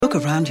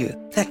Look around you.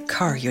 That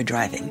car you're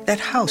driving, that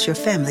house your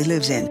family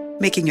lives in,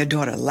 making your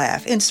daughter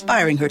laugh,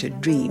 inspiring her to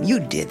dream. You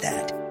did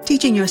that.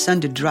 Teaching your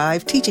son to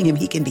drive, teaching him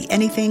he can be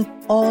anything,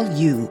 all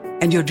you.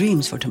 And your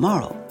dreams for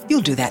tomorrow, you'll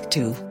do that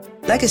too.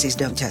 Legacies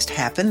don't just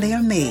happen, they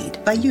are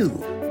made by you.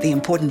 The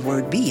important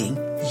word being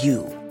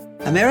you.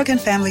 American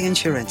Family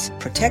Insurance,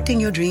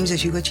 protecting your dreams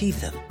as you achieve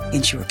them.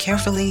 Insure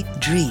carefully,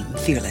 dream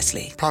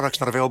fearlessly. Products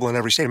not available in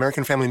every state.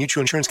 American Family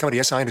Mutual Insurance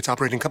Company, SI, and its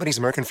operating companies,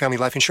 American Family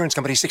Life Insurance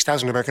Company,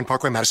 6000 American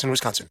Parkway, Madison,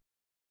 Wisconsin.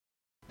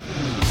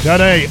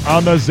 Today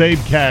on the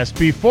Zabecast,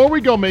 before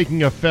we go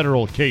making a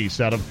federal case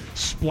out of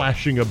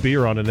splashing a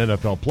beer on an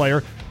NFL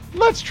player,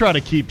 let's try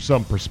to keep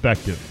some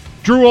perspective.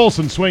 Drew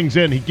Olson swings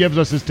in. He gives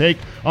us his take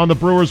on the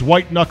Brewers'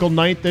 white-knuckle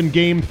ninth in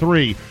Game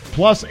 3,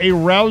 plus a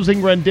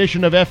rousing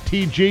rendition of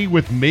FTG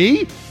with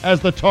me as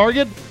the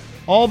target.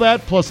 All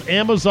that, plus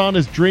Amazon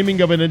is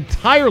dreaming of an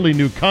entirely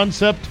new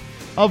concept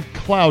of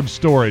cloud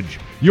storage.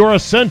 Your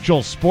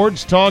essential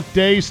sports talk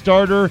day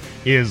starter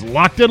is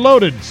locked and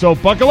loaded, so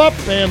buckle up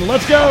and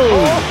let's go!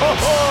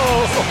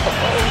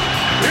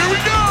 Here we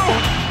go!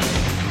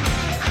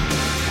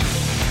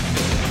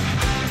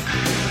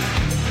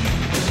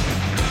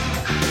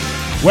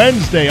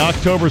 Wednesday,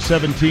 October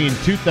 17,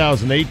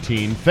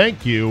 2018.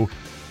 Thank you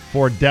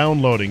for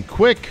downloading.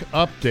 Quick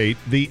update.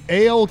 The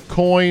Ale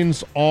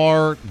coins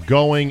are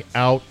going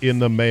out in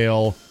the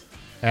mail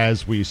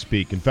as we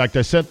speak. In fact,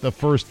 I sent the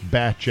first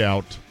batch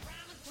out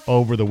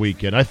over the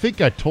weekend. I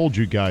think I told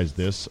you guys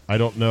this. I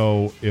don't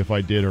know if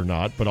I did or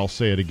not, but I'll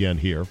say it again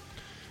here.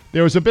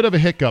 There was a bit of a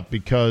hiccup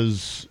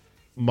because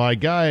my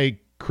guy,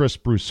 Chris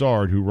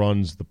Broussard, who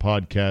runs the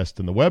podcast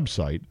and the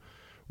website,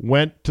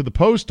 went to the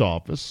post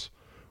office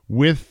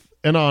with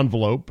an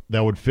envelope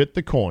that would fit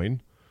the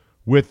coin,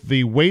 with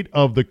the weight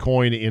of the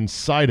coin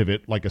inside of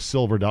it, like a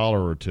silver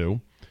dollar or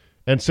two,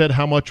 and said,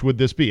 how much would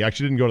this be?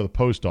 Actually didn't go to the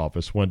post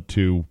office, he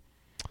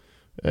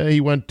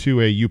went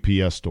to a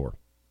UPS store.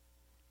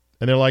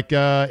 And they're like,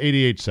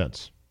 88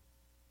 cents.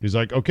 He's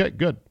like, okay,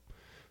 good.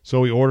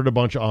 So he ordered a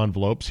bunch of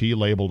envelopes. He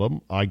labeled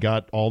them. I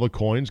got all the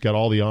coins, got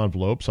all the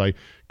envelopes. I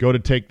go to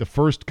take the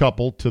first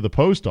couple to the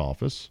post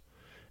office,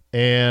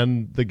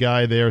 and the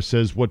guy there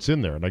says, what's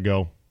in there? And I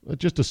go,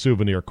 just a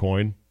souvenir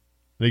coin.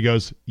 And he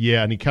goes,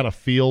 yeah, and he kind of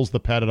feels the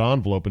padded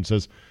envelope and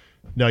says,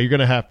 no, you're going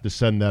to have to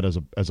send that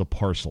as a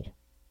parcel.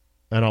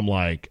 And I'm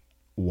like,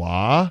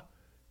 what?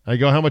 I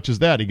go, how much is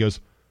that? He goes,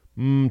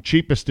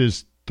 cheapest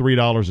is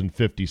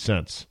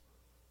 $3.50.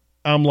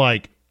 I'm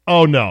like,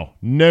 oh, no.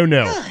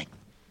 Good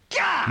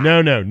God.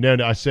 No.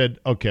 I said,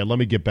 okay, let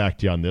me get back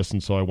to you on this.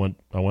 And so I went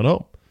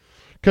home.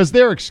 Because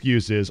their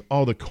excuse is,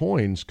 the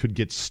coins could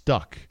get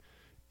stuck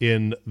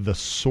in the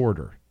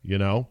sorter, you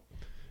know?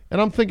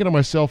 And I'm thinking to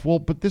myself, well,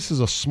 but this is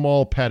a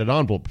small padded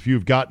envelope. If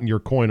you've gotten your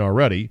coin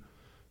already,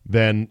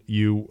 then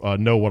you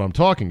know what I'm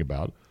talking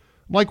about.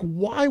 Like,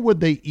 why would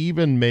they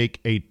even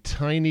make a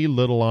tiny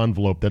little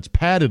envelope that's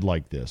padded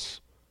like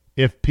this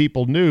if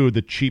people knew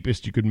the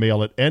cheapest you could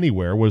mail it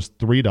anywhere was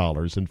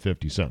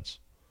 $3.50?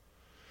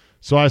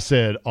 So I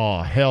said,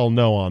 oh, hell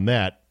no on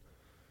that.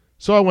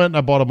 So I went and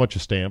I bought a bunch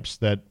of stamps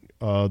that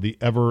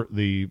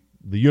the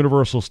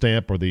universal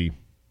stamp or the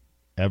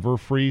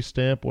Everfree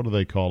stamp, what do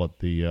they call it?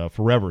 The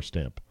Forever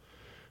stamp.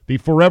 The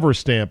Forever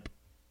stamp,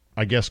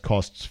 I guess,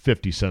 costs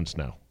 50 cents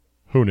now.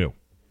 Who knew?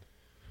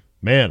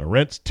 Man, the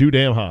rent's too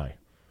damn high.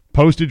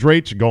 Postage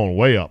rates are going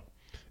way up.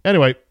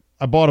 Anyway,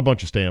 I bought a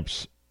bunch of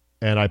stamps,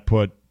 and I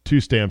put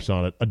 2 stamps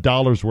on it,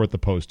 $1 worth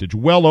of postage,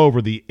 well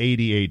over the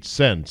 88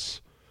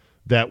 cents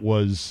that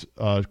was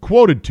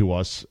quoted to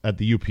us at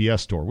the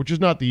UPS store, which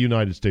is not the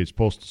United States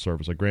Postal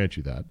Service, I grant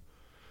you that.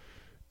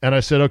 And I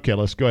said, okay,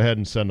 let's go ahead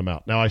and send them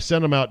out. Now, I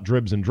sent them out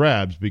dribs and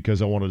drabs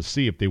because I wanted to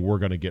see if they were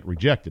going to get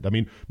rejected. I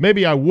mean,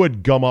 maybe I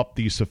would gum up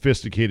the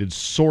sophisticated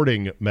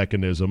sorting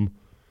mechanism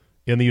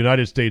in the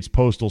United States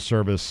Postal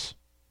Service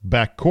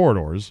back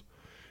corridors.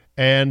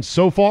 And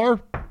so far,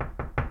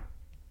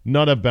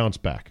 none have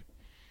bounced back.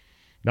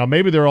 Now,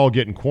 maybe they're all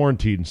getting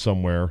quarantined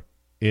somewhere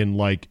in,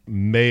 like,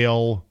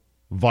 mail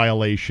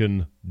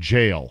violation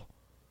jail.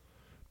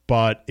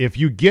 But if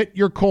you get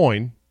your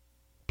coin,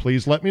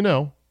 please let me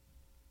know.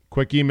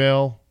 Quick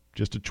email,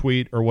 just a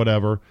tweet or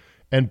whatever.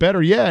 And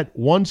better yet,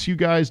 once you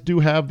guys do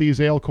have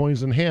these Ale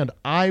coins in hand,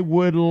 I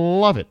would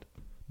love it.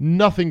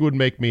 Nothing would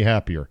make me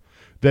happier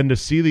than to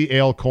see the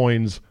Ale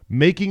coins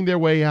making their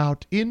way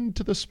out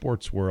into the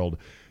sports world,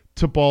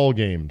 to ball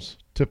games,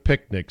 to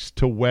picnics,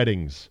 to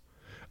weddings.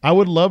 I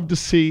would love to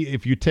see,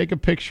 if you take a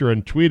picture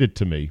and tweet it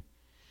to me,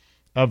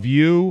 of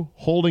you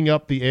holding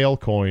up the Ale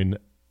coin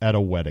at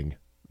a wedding.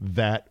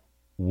 That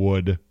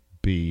would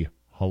be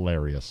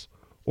hilarious.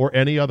 Or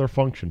any other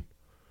function.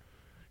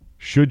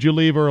 Should you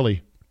leave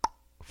early,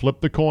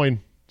 flip the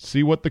coin.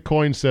 See what the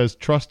coin says.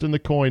 Trust in the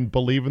coin.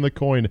 Believe in the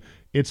coin.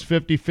 It's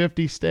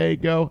 50-50. Stay,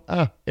 go.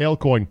 Ale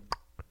coin.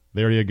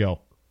 There you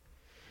go.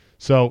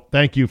 So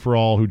thank you for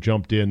all who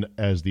jumped in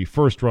as the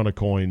first run of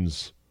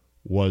coins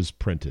was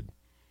printed.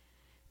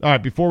 All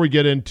right, before we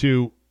get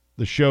into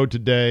the show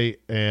today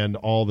and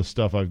all the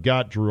stuff I've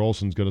got, Drew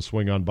Olson's going to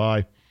swing on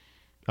by.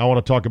 I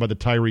want to talk about the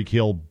Tyreek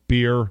Hill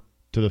beer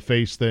to the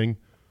face thing.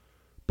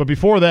 But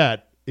before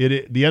that,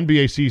 the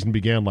NBA season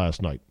began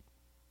last night.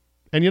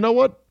 And you know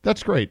what?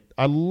 That's great.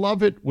 I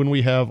love it when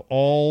we have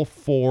all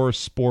 4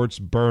 sports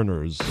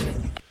burners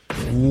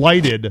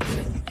lighted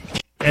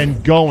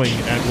and going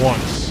at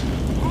once.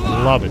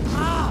 Love it.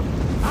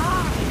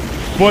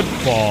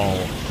 Football,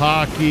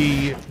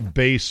 hockey,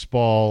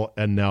 baseball,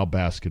 and now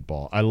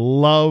basketball. I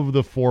love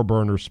the 4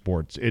 burner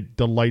sports. It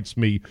delights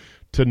me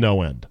to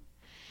no end.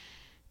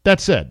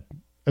 That said,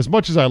 as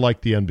much as I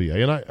like the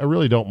NBA, and I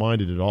really don't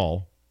mind it at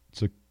all,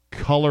 it's a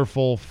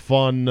colorful,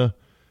 fun,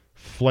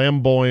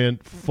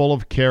 flamboyant, full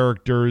of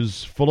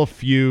characters, full of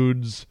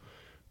feuds,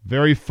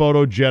 very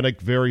photogenic,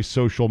 very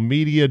social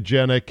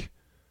media-genic,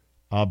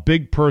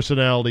 big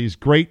personalities,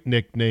 great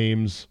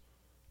nicknames,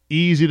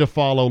 easy to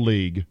follow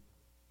league.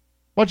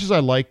 Much as I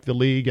like the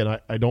league, and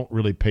I don't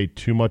really pay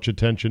too much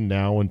attention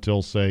now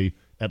until, say,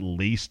 at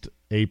least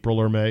April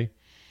or May,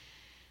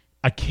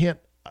 I can't.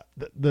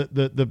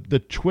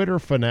 The Twitter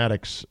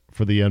fanatics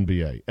for the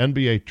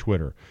NBA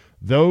Twitter,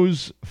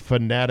 those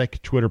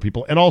fanatic Twitter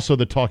people, and also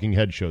the talking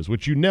head shows,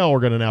 which you know are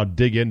going to now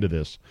dig into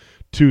this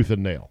tooth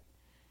and nail.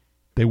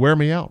 They wear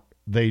me out.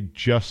 They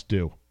just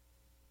do.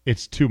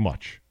 It's too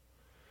much.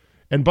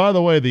 And by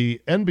the way,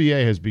 the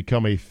NBA has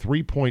become a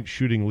three-point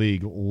shooting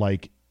league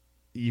like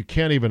you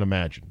can't even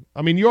imagine.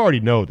 I mean, you already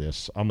know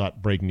this. I'm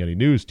not breaking any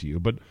news to you,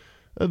 but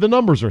the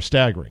numbers are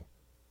staggering.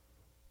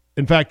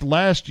 In fact,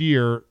 last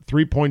year,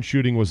 three-point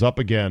shooting was up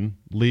again,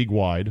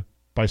 league-wide,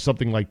 by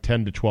something like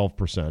 10 to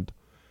 12%.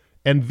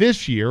 And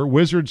this year,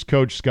 Wizards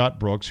coach Scott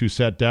Brooks, who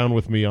sat down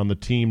with me on the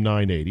Team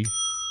 980,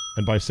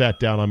 and by sat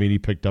down, I mean he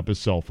picked up his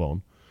cell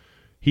phone,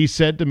 he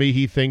said to me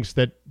he thinks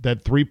that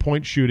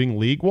three-point shooting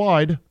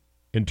league-wide,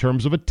 in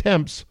terms of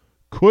attempts,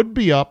 could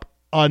be up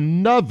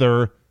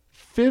another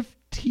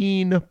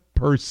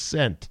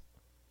 15%.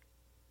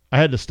 I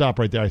had to stop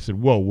right there. I said,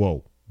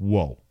 whoa.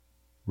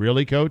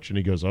 Really, Coach? And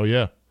he goes, oh,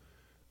 yeah.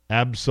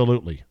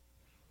 Absolutely.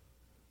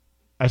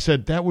 I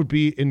said, that would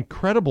be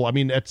incredible. I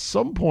mean, at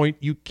some point,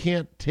 you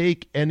can't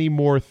take any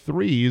more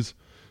threes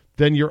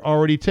than you're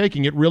already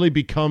taking. It really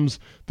becomes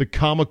the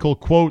comical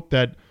quote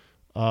that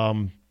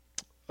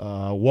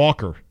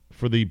Walker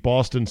for the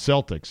Boston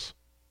Celtics,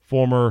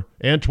 former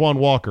Antoine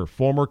Walker,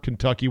 former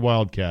Kentucky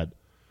Wildcat,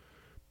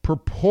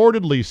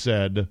 purportedly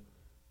said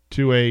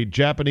to a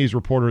Japanese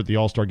reporter at the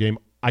All-Star game.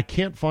 I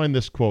can't find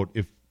this quote.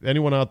 If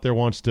anyone out there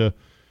wants to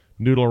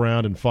noodle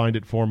around and find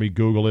it for me,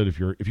 Google it. If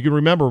you can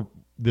remember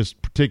this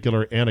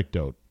particular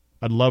anecdote,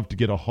 I'd love to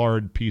get a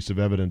hard piece of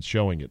evidence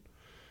showing it.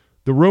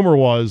 The rumor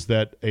was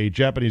that a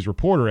Japanese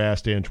reporter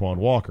asked Antoine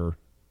Walker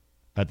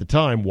at the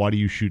time, why do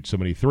you shoot so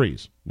many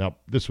threes? Now,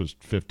 this was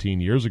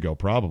 15 years ago,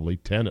 probably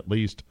 10 at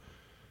least.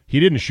 He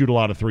didn't shoot a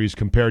lot of threes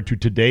compared to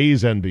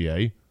today's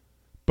NBA.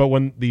 But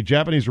when the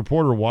Japanese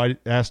reporter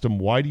asked him,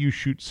 why do you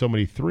shoot so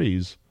many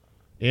threes?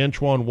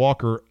 Antoine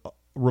Walker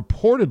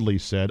allegedly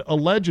said,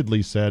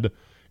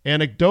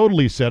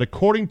 anecdotally said,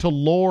 according to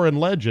lore and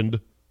legend,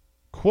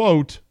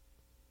 quote,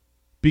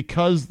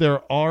 because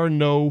there are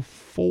no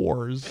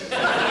fours.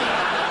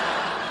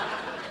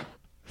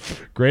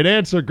 Great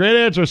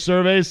answer,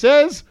 survey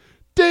says.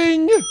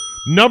 Ding!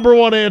 Number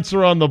one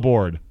answer on the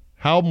board.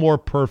 How more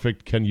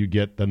perfect can you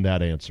get than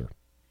that answer?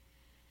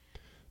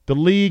 The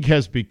league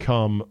has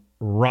become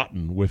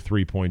rotten with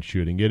three-point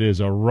shooting. It is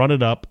a run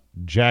it up,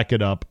 jack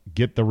it up,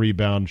 get the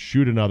rebound,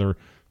 shoot another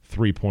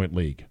three-point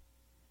league.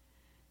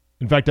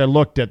 In fact, I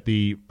looked at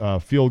the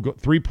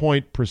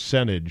three-point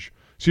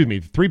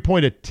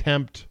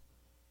attempt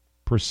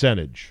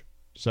percentage.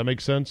 Does that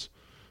make sense?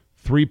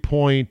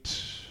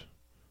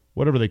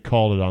 Whatever they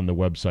call it on the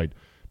website.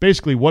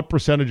 Basically, what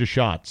percentage of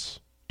shots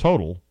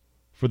total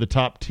for the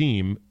top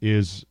team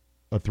is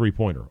a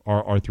three-pointer,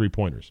 are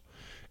three-pointers.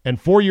 And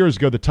 4 years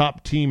ago, the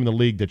top team in the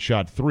league that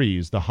shot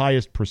threes, the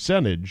highest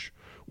percentage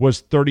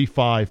was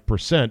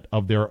 35%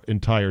 of their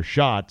entire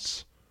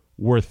shots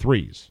were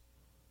threes.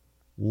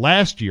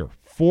 Last year,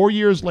 4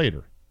 years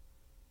later,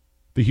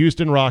 the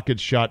Houston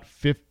Rockets shot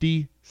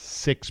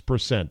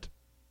 56%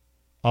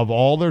 of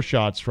all their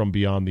shots from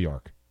beyond the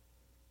arc.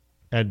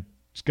 And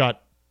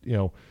Scott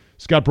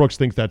Brooks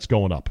thinks that's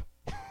going up.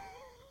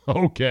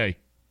 Okay.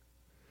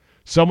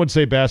 Some would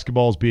say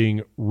basketball is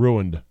being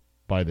ruined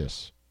by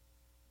this.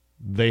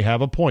 They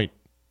have a point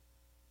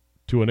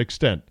to an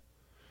extent.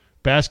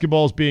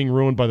 Basketball is being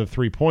ruined by the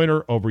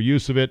three-pointer,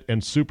 overuse of it,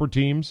 and super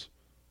teams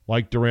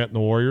like Durant and the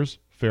Warriors.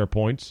 Fair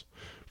points.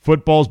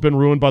 Football's been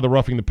ruined by the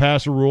roughing the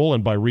passer rule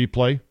and by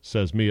replay,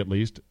 says me at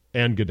least,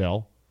 and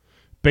Goodell.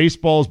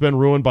 Baseball's been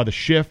ruined by the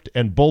shift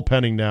and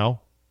bullpenning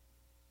now,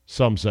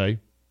 some say.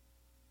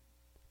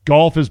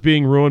 Golf is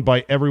being ruined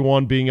by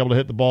everyone being able to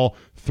hit the ball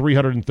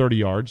 330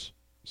 yards,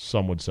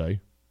 some would say.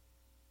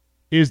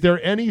 Is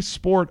there any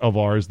sport of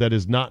ours that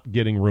is not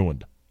getting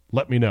ruined?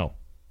 Let me know.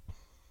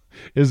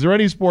 Is there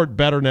any sport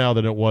better now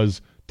than it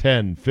was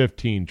 10,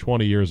 15,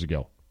 20 years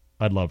ago?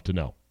 I'd love to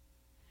know.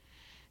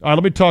 All right,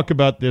 let me talk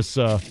about this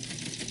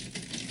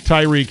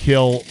Tyreek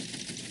Hill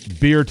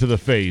beer to the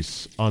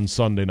face on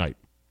Sunday night.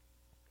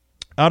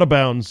 Out of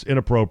bounds,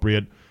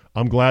 inappropriate.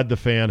 I'm glad the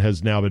fan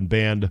has now been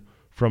banned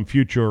from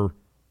future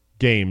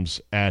games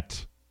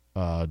at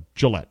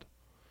Gillette.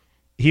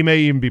 He may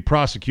even be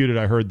prosecuted.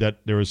 I heard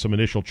that there was some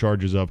initial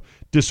charges of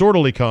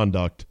disorderly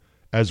conduct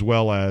as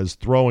well as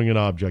throwing an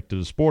object at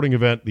a sporting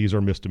event. These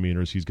are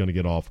misdemeanors. He's going to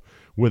get off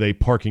with a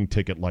parking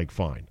ticket-like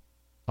fine.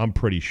 I'm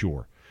pretty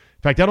sure.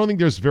 In fact, I don't think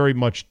there's very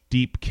much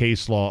deep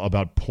case law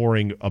about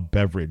pouring a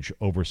beverage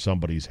over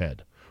somebody's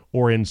head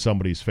or in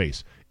somebody's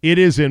face. It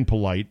is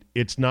impolite.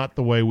 It's not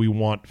the way we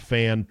want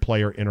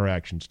fan-player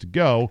interactions to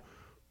go.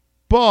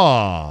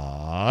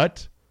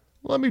 But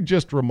let me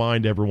just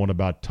remind everyone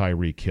about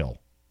Tyreek Hill,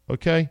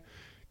 okay?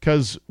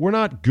 Because we're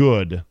not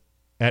good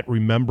at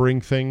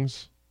remembering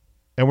things,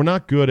 and we're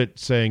not good at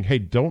saying, hey,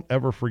 don't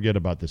ever forget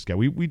about this guy.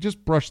 We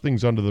just brush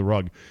things under the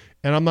rug.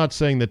 And I'm not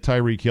saying that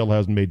Tyreek Hill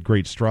hasn't made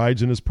great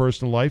strides in his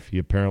personal life. He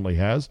apparently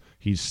has.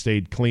 He's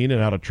stayed clean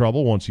and out of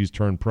trouble once he's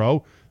turned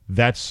pro.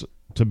 That's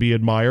to be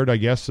admired, I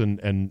guess,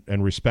 and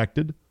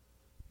respected.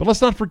 But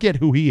let's not forget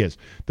who he is.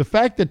 The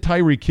fact that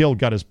Tyreek Hill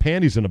got his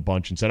panties in a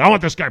bunch and said, I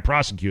want this guy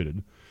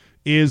prosecuted,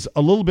 is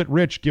a little bit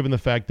rich given the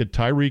fact that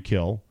Tyreek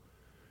Hill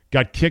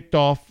got kicked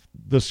off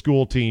the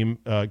school team,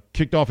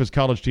 kicked off his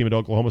college team at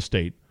Oklahoma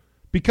State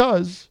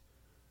because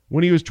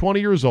when he was 20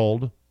 years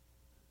old,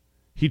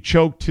 he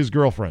choked his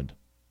girlfriend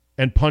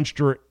and punched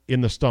her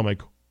in the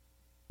stomach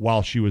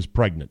while she was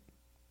pregnant.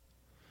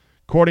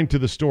 According to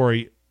the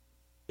story,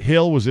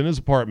 Hill was in his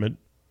apartment,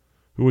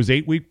 who was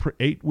 8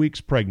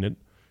 weeks pregnant.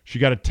 She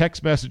got a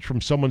text message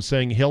from someone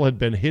saying Hill had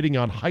been hitting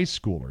on high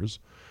schoolers.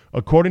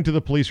 According to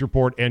the police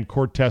report and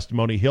court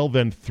testimony, Hill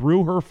then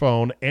threw her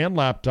phone and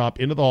laptop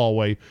into the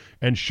hallway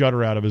and shut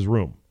her out of his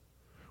room.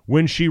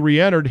 When she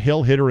re-entered,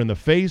 Hill hit her in the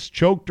face,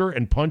 choked her,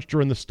 and punched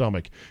her in the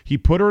stomach. He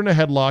put her in a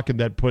headlock and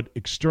then put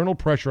external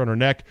pressure on her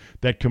neck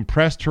that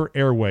compressed her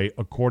airway,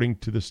 according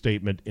to the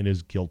statement in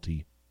his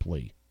guilty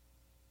plea.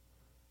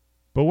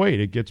 But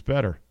wait, it gets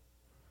better.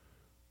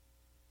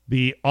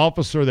 The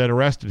officer that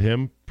arrested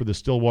him for the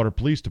Stillwater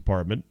Police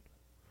Department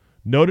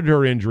noted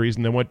her injuries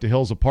and then went to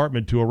Hill's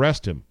apartment to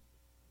arrest him.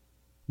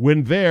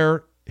 When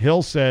there,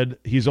 Hill said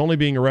he's only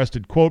being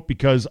arrested, quote,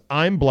 because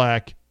I'm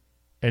black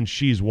and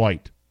she's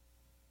white.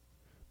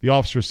 The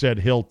officer said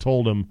Hill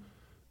told him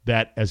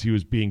that as he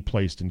was being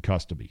placed in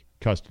custody.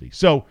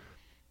 So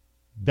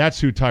that's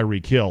who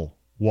Tyreek Hill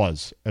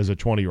was as a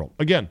 20-year-old.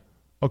 Again,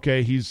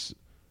 okay, he's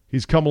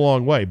come a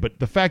long way, but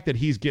the fact that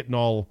he's getting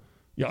all,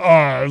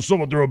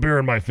 someone threw a beer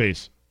in my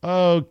face.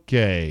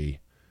 Okay,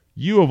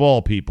 you of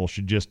all people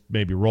should just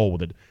maybe roll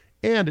with it.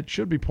 And it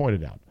should be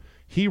pointed out,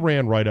 he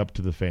ran right up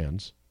to the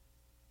fans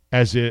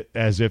as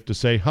if to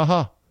say, ha,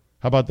 how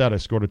about that? I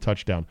scored a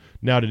touchdown.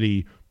 Now, did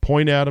he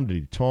point at him? Did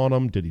he taunt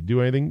him? Did he do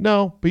anything?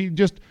 No, but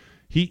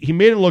he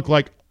made it look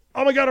like,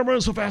 oh my God, I'm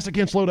running so fast I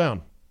can't slow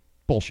down.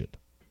 Bullshit.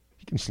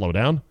 He can slow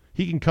down.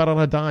 He can cut on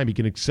a dime. He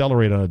can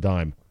accelerate on a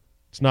dime.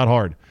 It's not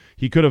hard.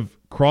 He could have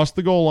crossed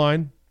the goal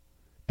line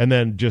and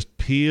then just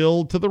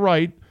peeled to the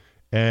right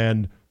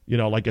and,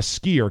 like a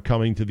skier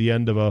coming to the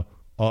end of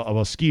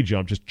a ski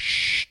jump, just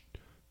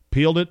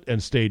peeled it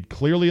and stayed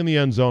clearly in the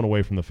end zone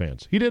away from the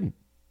fans. He didn't,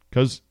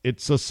 because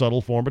it's a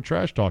subtle form of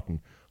trash talking.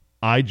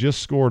 I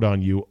just scored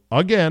on you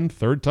again,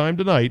 third time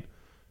tonight,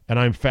 and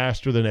I'm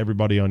faster than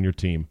everybody on your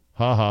team.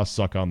 Ha ha,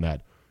 suck on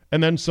that.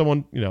 And then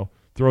someone,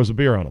 throws a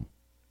beer on him.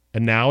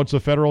 And now it's a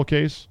federal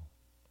case?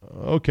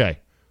 Okay,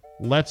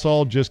 let's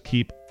all just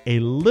keep a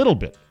little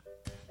bit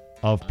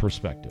of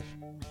perspective.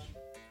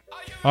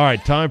 All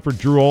right, time for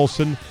Drew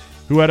Olson,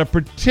 who had a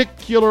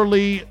particular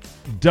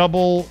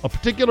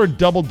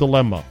double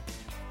dilemma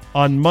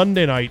on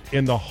Monday night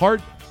in the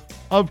heart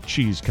of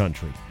cheese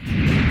country.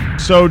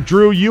 So,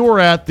 Drew, you were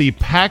at the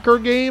Packer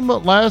game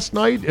last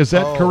night. Is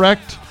that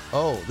correct?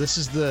 Oh, this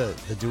is the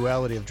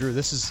duality of Drew.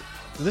 This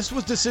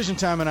was decision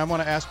time, and I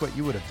want to ask what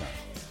you would have done.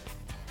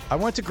 I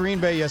went to Green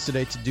Bay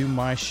yesterday to do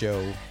my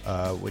show,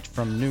 which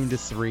from noon to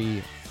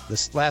 3,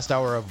 this last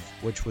hour of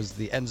which was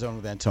the End Zone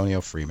with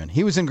Antonio Freeman.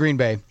 He was in Green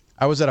Bay.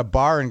 I was at a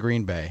bar in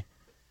Green Bay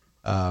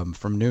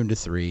from noon to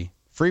 3.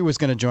 Free was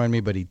going to join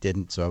me, but he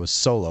didn't, so I was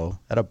solo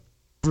at a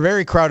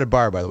very crowded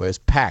bar, by the way. It was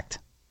packed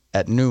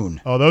at noon.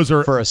 Oh, those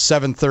are for a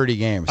 7:30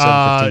 game,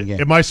 7:15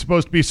 game. Am I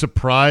supposed to be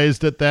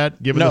surprised at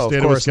that, given the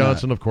state of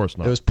Wisconsin? Not. Of course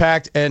not. It was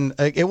packed, and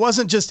it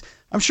wasn't just.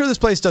 I'm sure this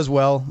place does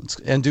well. It's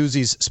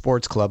Anduzzi's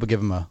Sports Club. I'll give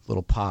them a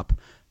little pop,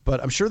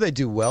 but I'm sure they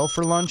do well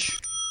for lunch.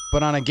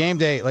 But on a game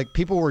day,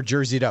 people were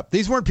jerseyed up.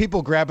 These weren't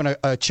people grabbing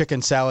a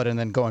chicken salad and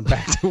then going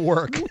back to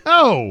work.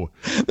 No,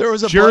 there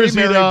was a Bloody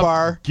Mary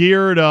bar,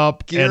 geared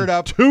up,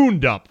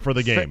 tuned up for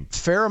the game.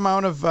 Fair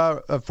amount of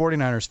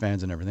 49ers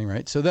fans and everything,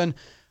 right? So then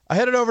I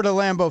headed over to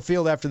Lambeau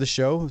Field after the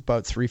show. It was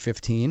about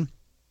 3:15,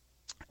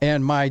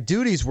 and my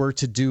duties were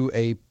to do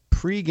a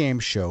pregame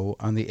show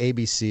on the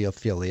ABC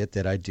affiliate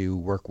that I do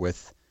work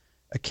with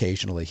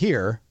occasionally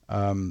here,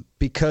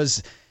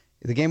 because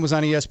the game was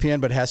on ESPN,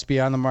 but it has to be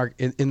on the mark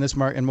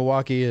in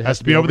Milwaukee. It has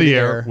to be over the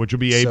air, which would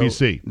be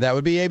ABC. So that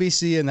would be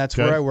ABC, and that's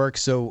where I work.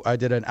 So I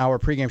did an hour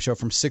pregame show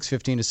from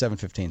 6:15 to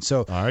 7:15.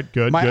 So all right,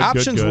 good. My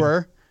options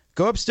were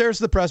go upstairs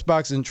to the press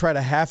box and try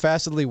to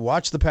half-assedly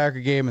watch the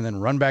Packer game and then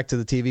run back to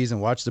the TVs and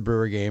watch the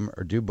Brewer game,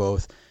 or do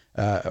both.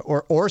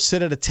 or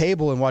sit at a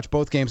table and watch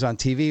both games on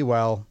TV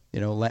while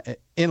in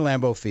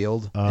Lambeau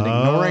Field and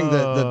ignoring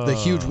the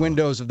huge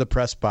windows of the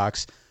press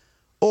box,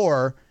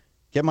 or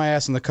get my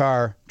ass in the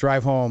car,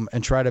 drive home,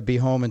 and try to be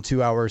home in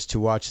 2 hours to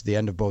watch the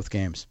end of both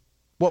games.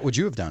 What would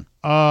you have done?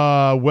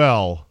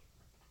 Well,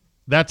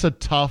 that's a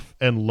tough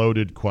and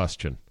loaded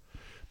question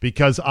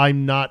because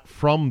I'm not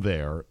from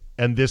there,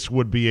 and this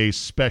would be a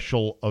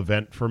special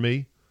event for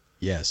me.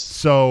 Yes.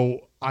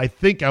 So I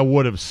think I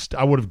would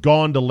have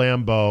gone to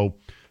Lambeau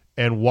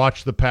and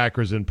watched the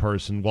Packers in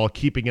person while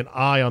keeping an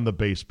eye on the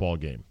baseball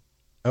game.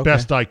 Okay.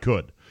 Best I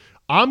could.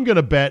 I'm going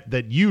to bet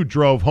that you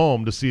drove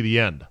home to see the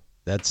end.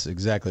 That's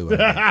exactly what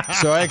I did.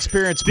 So I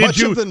experienced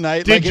much of the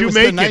night like it was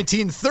the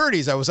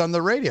 1930s. I was on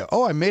the radio.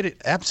 Oh, I made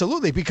it.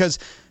 Absolutely, because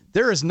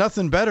there is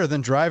nothing better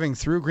than driving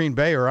through Green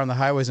Bay or on the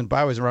highways and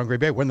byways around Green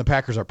Bay when the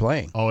Packers are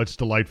playing. Oh, it's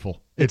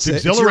delightful. It's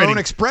exhilarating. It's your own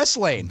express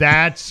lane.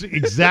 That's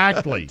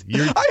exactly.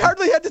 I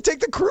hardly had to take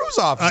the cruise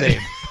off, Dave.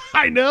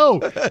 I know.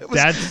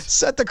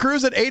 Set the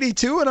cruise at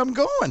 82 and I'm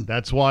going.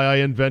 That's why I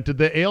invented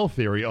the ale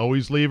theory.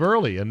 Always leave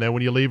early. And then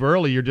when you leave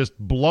early, you're just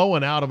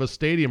blowing out of a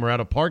stadium or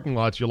out of parking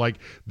lots. You're like,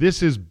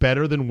 this is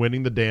better than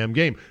winning the damn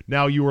game.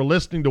 Now, you were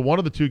listening to one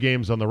of the two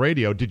games on the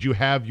radio. Did you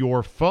have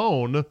your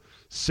phone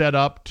set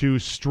up to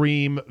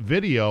stream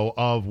video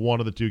of one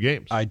of the two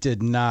games? I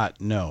did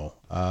not know.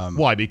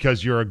 Why?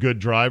 Because you're a good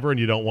driver and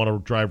you don't want to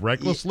drive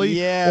recklessly?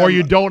 Yeah. Or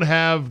you don't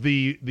have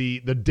the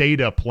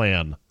data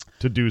plan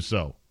to do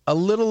so? A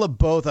little of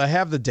both. I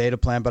have the data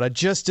plan, but I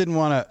just didn't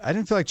want to. I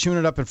didn't feel like tuning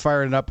it up and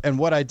firing it up. And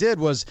what I did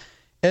was,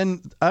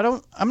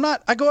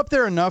 I go up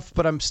there enough,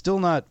 but I'm still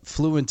not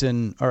fluent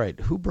in, all right,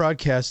 who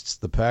broadcasts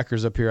the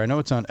Packers up here? I know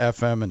it's on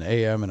FM and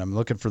AM, and I'm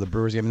looking for the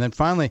Brewers game. And then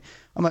finally,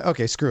 I'm like,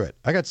 okay, screw it.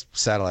 I got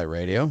satellite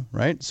radio,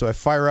 right? So I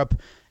fire up,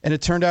 and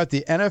it turned out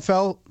the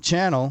NFL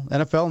channel,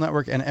 NFL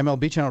Network, and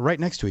MLB channel right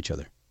next to each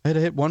other. I had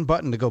to hit one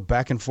button to go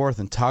back and forth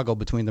and toggle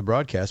between the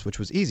broadcasts, which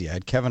was easy. I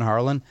had Kevin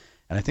Harlan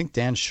and I think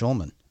Dan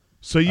Schulman.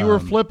 So you were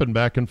flipping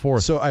back and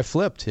forth. So I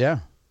flipped, yeah.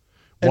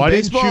 And why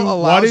baseball didn't you,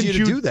 allows you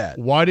to do that.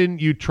 Why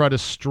didn't you try to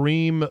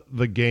stream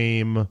the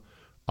game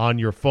on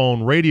your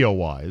phone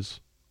radio-wise,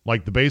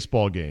 like the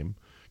baseball game?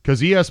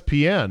 Because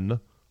ESPN,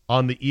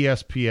 on the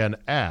ESPN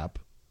app,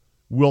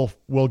 will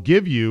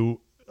give you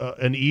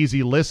an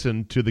easy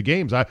listen to the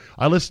games. I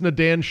listened to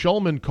Dan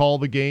Schulman call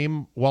the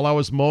game while I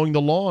was mowing the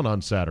lawn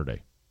on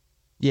Saturday.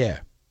 Yeah.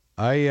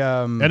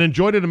 And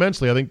enjoyed it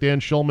immensely. I think Dan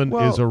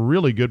Schulman is a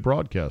really good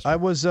broadcaster. I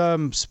was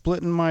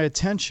splitting my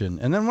attention.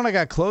 And then when I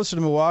got closer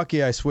to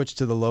Milwaukee, I switched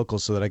to the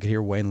locals so that I could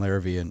hear Wayne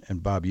Larrivee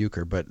and Bob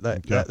Uecker. But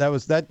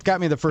that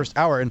got me the first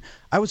hour. And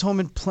I was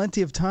home in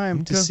plenty of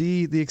time to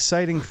see the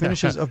exciting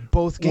finishes of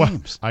both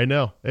games. Well, I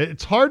know.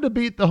 It's hard to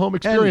beat the home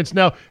experience.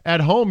 Now,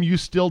 at home, you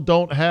still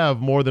don't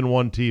have more than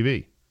one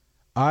TV.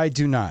 I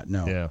do not,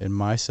 no, in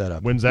my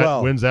setup. When's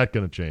that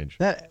going to change?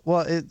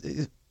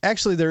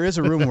 Actually, there is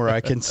a room where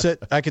I can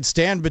sit. I can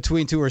stand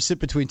between two or sit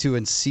between two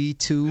and see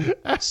two.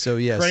 So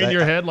yes, crane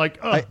your head like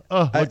I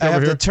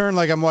have to turn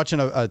like I'm watching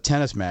a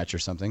tennis match or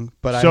something.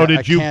 But so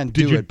did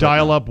you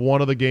dial up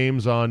one of the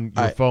games on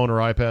your phone or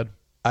iPad?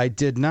 I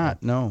did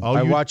not. No,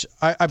 the Brewers.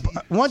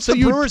 When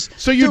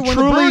the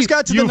Brewers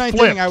got to the ninth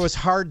inning, I was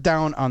hard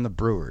down on the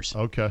Brewers.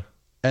 Okay.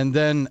 And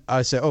then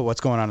I said, "Oh,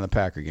 what's going on in the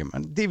Packer game?" I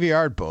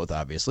DVR'd both,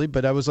 obviously,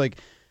 but I was like.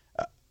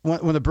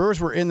 When the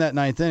Brewers were in that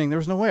ninth inning, there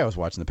was no way I was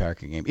watching the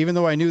Packer game. Even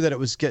though I knew that it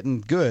was getting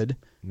good,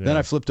 then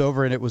I flipped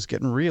over and it was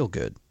getting real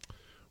good.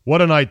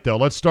 What a night, though.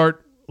 Let's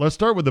start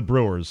with the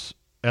Brewers,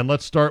 and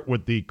let's start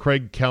with the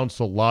Craig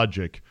Counsell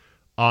logic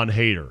on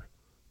Hader.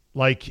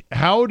 Like,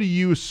 how do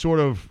you sort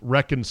of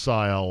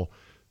reconcile,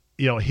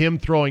 him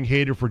throwing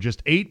Hader for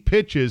just 8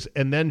 pitches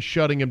and then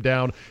shutting him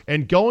down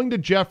and going to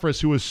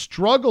Jeffress, who has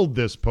struggled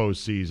this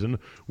postseason,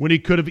 when he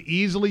could have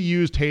easily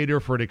used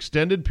Hader for an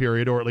extended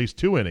period or at least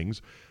 2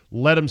 innings,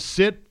 let him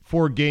sit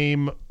for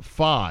game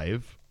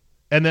 5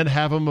 and then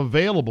have him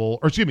available,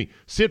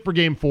 sit for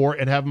game 4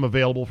 and have him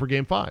available for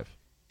game 5.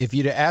 If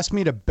you'd have asked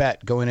me to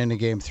bet going into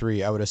game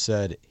 3, I would have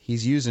said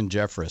he's using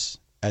Jeffress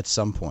at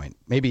some point.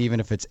 Maybe even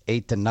if it's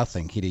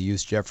 8-0, he'd have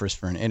used Jeffress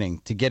for an inning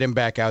to get him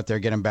back out there,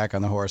 get him back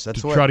on the horse.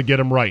 Try to get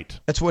him right.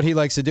 That's what he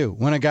likes to do.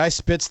 When a guy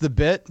spits the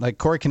bit, like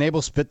Corey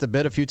Knebel spit the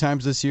bit a few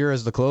times this year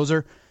as the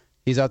closer,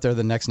 he's out there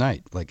the next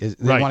night. Like they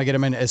want to get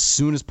him in as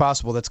soon as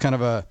possible. That's kind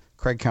of a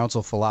Craig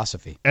Counsell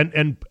philosophy.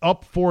 And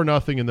up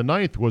 4-0 in the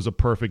ninth was a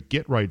perfect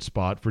get-right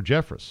spot for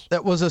Jeffress.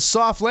 That was a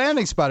soft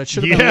landing spot. It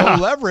should have been low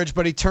leverage,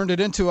 but he turned it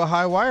into a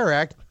high wire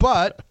act.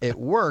 But it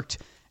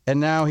worked,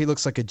 and now he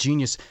looks like a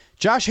genius.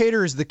 Josh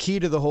Hader is the key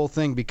to the whole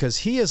thing because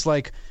he is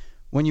like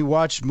when you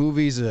watch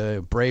movies,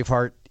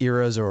 Braveheart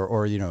eras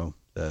or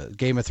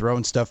Game of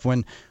Thrones stuff,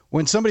 when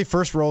somebody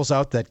first rolls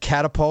out that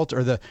catapult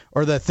or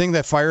the thing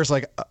that fires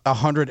like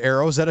 100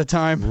 arrows at a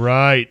time.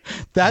 Right.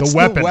 That's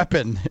the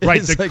weapon.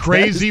 Right, the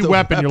crazy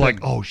weapon. You're like,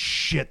 oh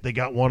shit, they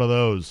got one of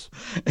those.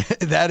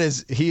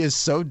 He is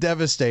so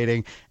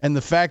devastating. And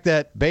the fact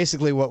that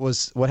basically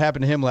what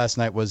happened to him last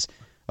night was,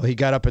 Well, he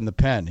got up in the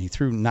pen. He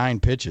threw 9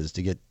 pitches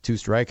to get 2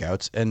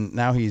 strikeouts, and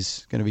now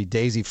he's going to be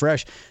daisy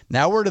fresh.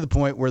 Now we're to the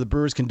point where the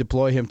Brewers can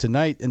deploy him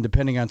tonight, and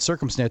depending on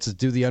circumstances,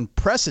 do the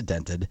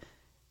unprecedented.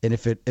 And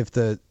if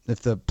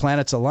the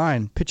planets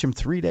align, pitch him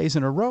 3 days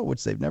in a row,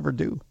 which they've never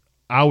do.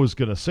 I was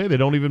going to say they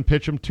don't even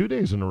pitch him 2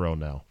 days in a row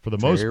now. For the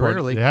most part,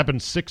 rarely. It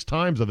happened 6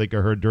 times, I think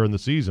I heard, during the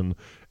season,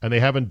 and they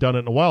haven't done it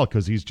in a while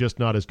because he's just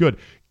not as good.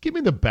 Give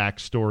me the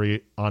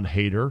backstory on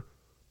Hader.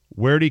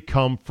 Where'd he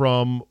come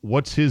from?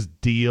 What's his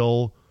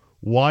deal?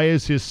 Why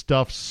is his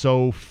stuff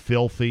so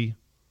filthy?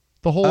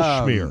 The whole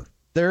schmear.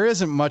 There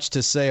isn't much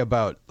to say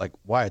about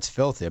why it's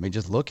filthy. I mean,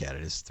 just look at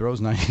it. His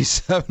throw's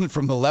 97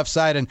 from the left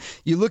side, and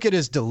you look at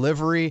his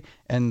delivery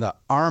and the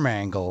arm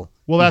angle.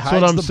 Well, that's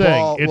what I'm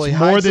saying. He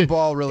hides the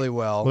ball really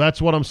well. Well,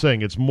 that's what I'm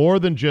saying. It's more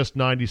than just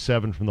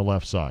 97 from the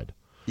left side.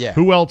 Yeah.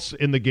 Who else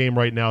in the game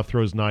right now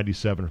throws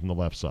 97 from the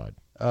left side?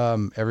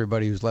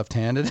 Everybody who's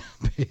left-handed,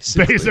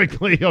 basically.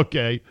 Basically,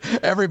 okay.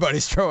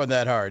 Everybody's throwing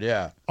that hard,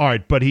 yeah. All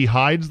right, but he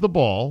hides the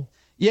ball.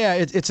 Yeah,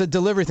 it's a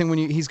delivery thing.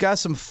 He's got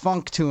some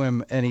funk to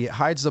him, and he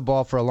hides the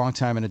ball for a long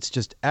time, and it's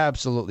just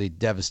absolutely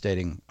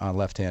devastating on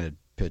left-handed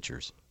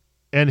pitchers.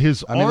 And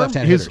his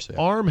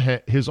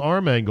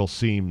arm angle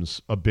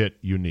seems a bit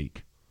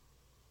unique.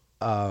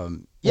 Yeah,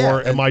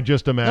 or am I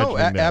just imagining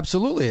that? No,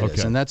 absolutely it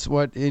is, and that's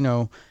what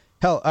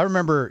Hell, I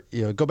remember,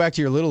 go back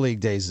to your Little League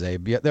days,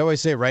 Zabe. They always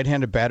say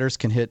right-handed batters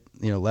can hit,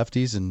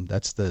 lefties, and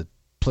that's the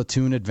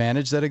platoon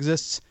advantage that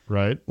exists.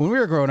 Right. When we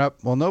were growing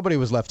up, nobody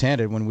was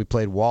left-handed when we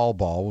played wall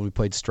ball, when we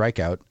played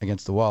strikeout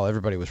against the wall.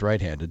 Everybody was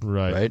right-handed.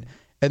 Right.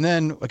 And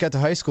then I got to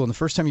high school, and the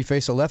first time you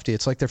face a lefty,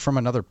 it's like they're from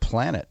another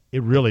planet.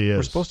 It really is.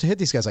 We're supposed to hit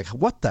these guys. Like,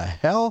 what the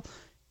hell?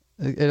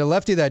 A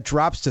lefty that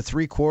drops to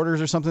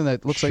 3/4 or something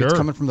that looks like it's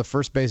coming from the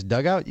first base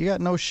dugout, you got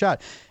no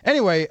shot.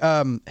 Anyway,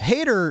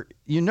 Hader,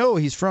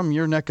 he's from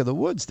your neck of the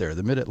woods there,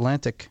 the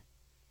Mid-Atlantic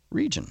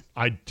region.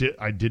 I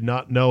did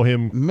not know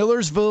him.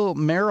 Millersville,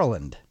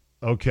 Maryland.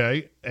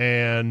 Okay,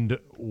 and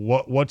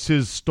what's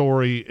his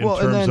story in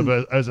terms of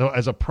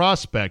as a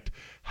prospect?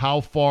 How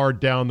far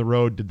down the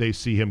road did they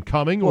see him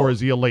coming, or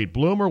is he a late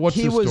bloomer? What's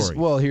his story?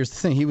 Well, here's the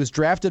thing. He was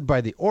drafted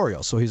by the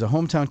Orioles, so he's a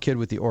hometown kid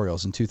with the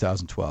Orioles in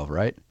 2012,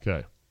 right?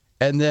 Okay.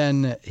 And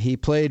then he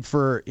played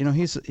for,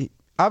 he's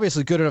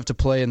obviously good enough to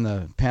play in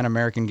the Pan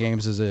American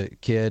games as a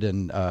kid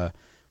and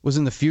was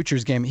in the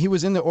Futures game. He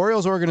was in the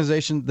Orioles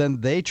organization.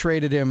 Then they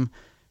traded him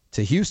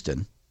to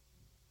Houston.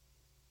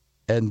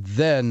 And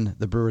then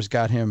the Brewers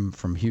got him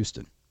from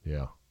Houston.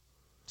 Yeah.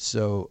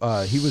 So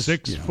he was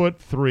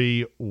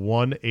 6'3",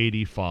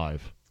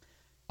 185,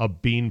 a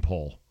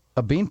beanpole.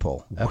 A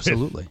beanpole,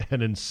 absolutely. With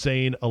an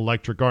insane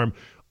electric arm.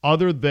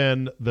 Other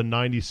than the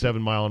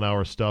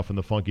 97-mile-an-hour stuff and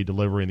the funky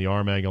delivery and the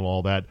arm angle and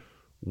all that,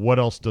 what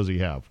else does he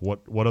have?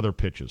 What other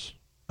pitches?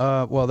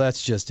 Well,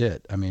 that's just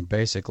it. I mean,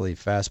 basically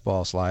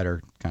fastball,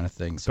 slider kind of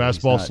thing. So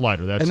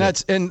slider.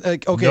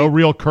 Okay. No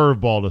real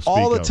curveball to speak of.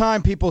 All the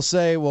time, people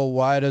say, "Well,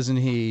 why isn't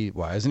he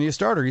a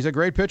starter? He's a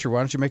great pitcher.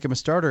 Why don't you make him a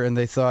starter?" And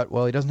they thought,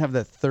 well, he doesn't have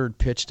that third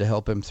pitch to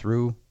help him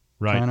through.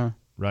 Right. Kinda.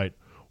 Right.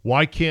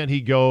 Why can't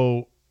he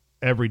go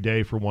every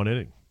day for one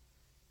inning?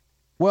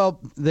 Well,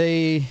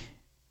 they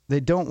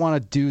don't want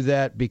to do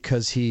that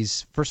because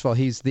he's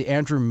the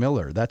Andrew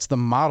Miller. That's the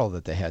model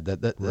that they had.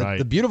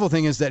 The beautiful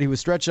thing is that he was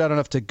stretched out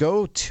enough to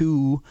go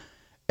to,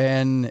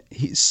 and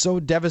he's so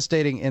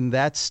devastating in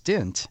that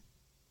stint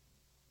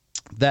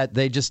that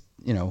they just,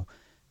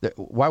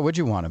 why would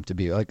you want him to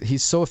be? Like,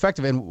 he's so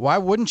effective, and why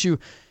wouldn't you?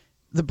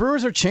 The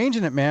Brewers are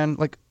changing it, man.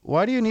 Like,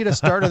 why do you need a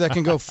starter that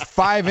can go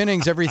 5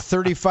 innings every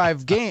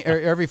 35 game or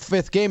every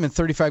 5th game in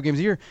 35 games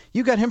a year?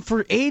 You got him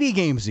for 80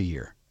 games a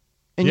year.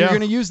 And you're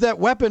going to use that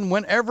weapon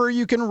whenever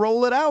you can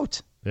roll it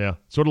out. Yeah,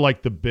 sort of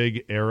like the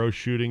big arrow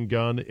shooting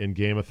gun in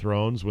Game of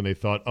Thrones when they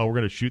thought, we're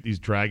going to shoot these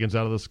dragons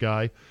out of the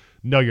sky.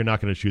 No, you're not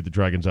going to shoot the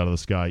dragons out of the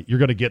sky. You're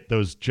going to get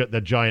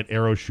that giant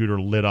arrow shooter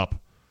lit up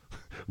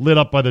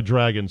by the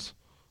dragons.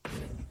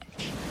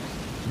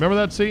 Remember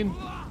that scene?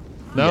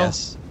 No?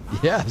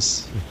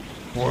 Yes.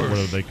 What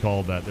do they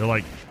call that? They're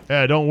like,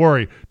 hey, don't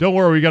worry.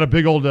 We got a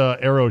big old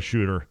arrow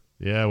shooter.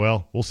 Yeah,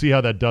 well, we'll see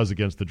how that does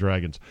against the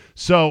Dragons.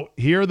 So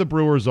here the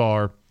Brewers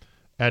are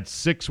at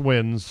 6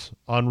 wins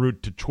en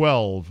route to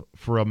 12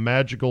 for a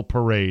magical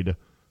parade.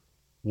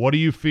 What are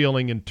you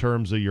feeling in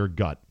terms of your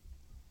gut?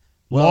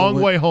 Well, long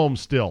way home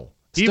still.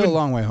 Still a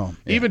long way home.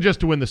 Yeah. Even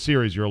just to win the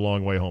series, you're a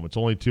long way home. It's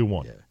only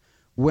 2-1. Yeah.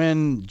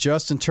 When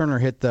Justin Turner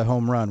hit the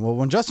home run,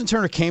 when Justin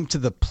Turner came to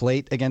the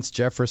plate against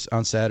Jeffress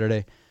on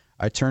Saturday,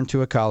 I turned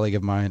to a colleague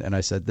of mine and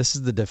I said, this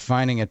is the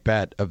defining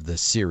at-bat of the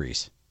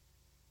series.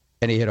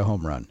 And he hit a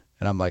home run.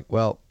 And I'm like,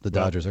 well, the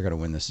Dodgers are going to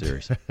win this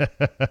series.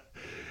 Do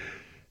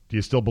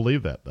you still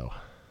believe that, though?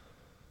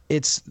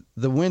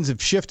 The winds have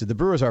shifted. The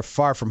Brewers are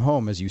far from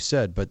home, as you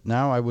said, but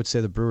now I would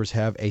say the Brewers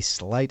have a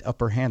slight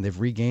upper hand. They've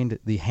regained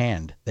the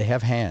hand. They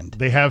have hand.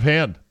 They've got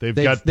pimp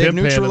they've hand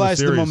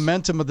neutralized in the the series.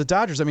 momentum of the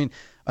Dodgers. I mean,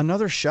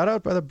 another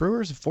shutout by the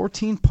Brewers,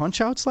 14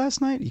 punch-outs last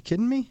night? Are you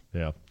kidding me?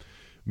 Yeah.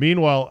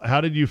 Meanwhile,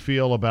 how did you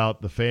feel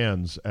about the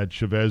fans at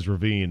Chavez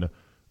Ravine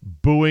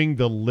booing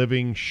the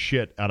living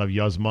shit out of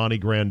Yasmani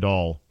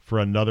Grandal for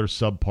another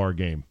subpar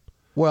game.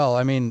 Well,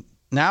 I mean,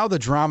 now the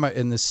drama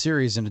in this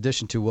series, in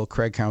addition to will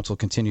Craig Counsell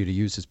continue to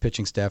use his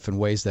pitching staff in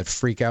ways that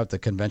freak out the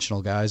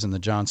conventional guys and the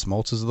John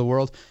Smoltzes of the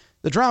world,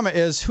 the drama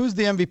is who's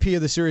the MVP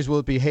of the series? Will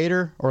it be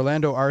Hader,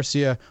 Orlando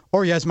Arcia,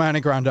 or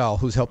Yasmani Grandal,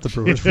 who's helped the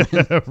Brewers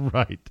win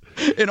Right.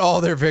 in all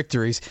their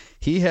victories?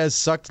 He has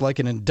sucked like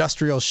an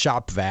industrial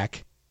shop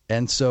vac.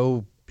 And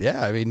so,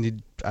 yeah, I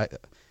mean,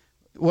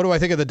 what do I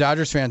think of the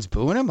Dodgers fans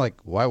booing him? Like,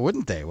 why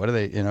wouldn't they? What do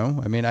they,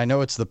 I mean, I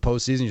know it's the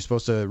postseason. You're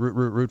supposed to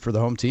root for the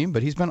home team,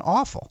 but he's been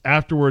awful.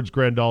 Afterwards,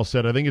 Grandal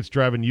said, I think it's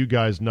driving you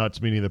guys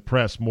nuts, meaning the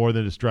press, more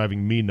than it's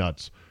driving me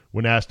nuts,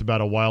 when asked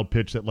about a wild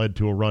pitch that led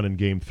to a run in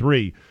Game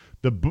 3.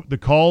 The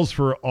calls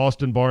for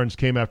Austin Barnes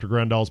came after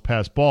Grandal's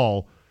pass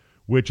ball,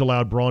 which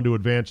allowed Braun to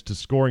advance to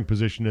scoring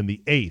position in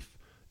the 8th.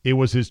 It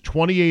was his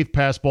 28th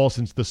pass ball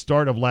since the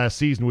start of last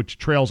season, which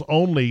trails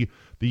only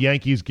the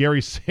Yankees'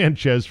 Gary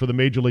Sanchez for the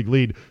Major League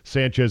lead.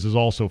 Sanchez is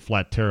also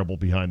flat terrible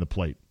behind the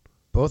plate.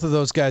 Both of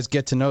those guys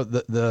get to know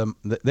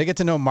they get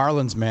to know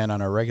Marlins man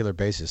on a regular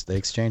basis. They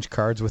exchange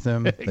cards with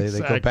him. Exactly. They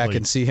go back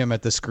and see him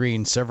at the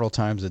screen several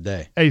times a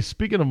day. Hey,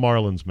 speaking of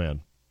Marlins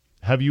man,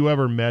 have you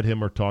ever met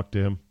him or talked to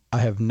him? I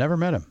have never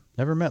met him.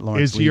 Never met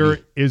Lawrence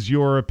Levy. Is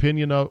your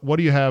opinion of what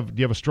do you have? Do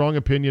you have a strong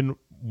opinion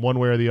one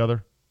way or the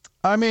other?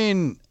 I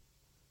mean,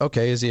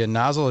 okay, is he a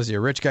nozzle? Is he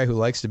a rich guy who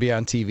likes to be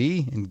on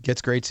TV and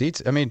gets great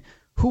seats? I mean,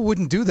 who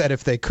wouldn't do that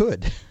if they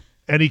could?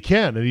 And he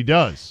can, and he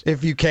does.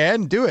 If you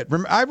can, do it.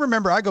 I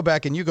remember, I go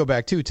back, and you go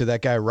back too, to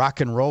that guy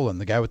Rock and Rollin',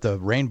 the guy with the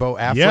rainbow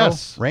afro,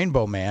 yes.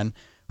 Rainbow Man,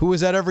 who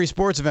was at every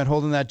sports event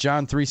holding that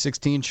John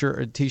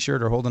 3:16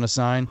 T-shirt or holding a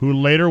sign. Who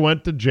later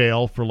went to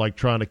jail for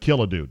trying to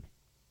kill a dude.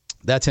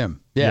 That's him.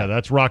 Yeah,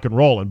 that's Rock and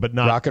Rollin', but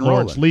not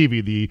Lawrence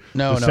Levy, the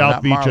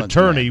South Beach Marlins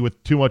attorney man.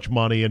 with too much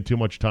money and too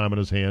much time on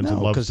his hands and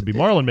loves to be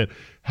Marlin Man.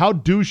 How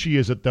douchey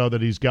is it, though,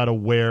 that he's got to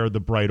wear the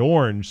bright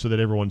orange so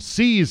that everyone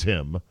sees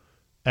him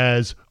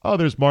as,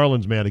 there's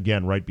Marlins man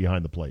again right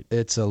behind the plate?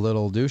 It's a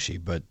little douchey,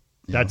 but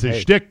that's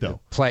his shtick, though.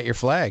 Plant your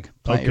flag.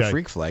 Plant your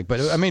freak flag. But,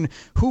 I mean,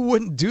 who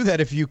wouldn't do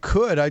that if you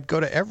could? I'd go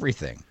to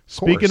everything.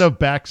 Speaking of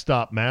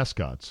backstop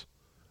mascots,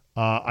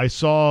 I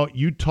saw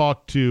you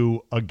talk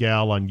to a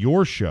gal on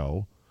your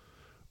show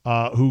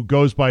who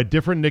goes by a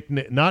different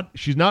nickname.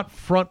 She's not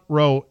Front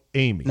Row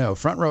Amy. No,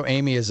 Front Row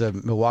Amy is a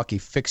Milwaukee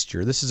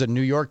fixture. This is a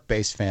New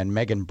York-based fan,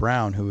 Megan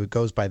Brown, who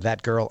goes by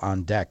That Girl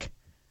on Deck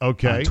on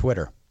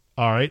Twitter.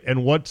 All right,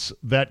 and what's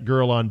That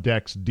Girl on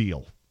Deck's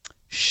deal?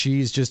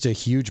 She's just a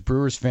huge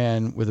Brewers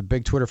fan with a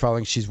big Twitter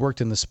following. She's worked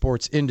in the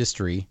sports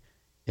industry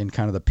in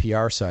kind of the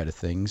PR side of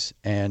things,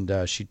 and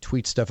she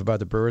tweets stuff about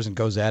the Brewers and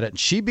goes at it. And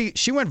she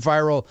went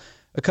viral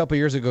a couple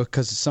years ago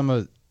because of some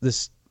of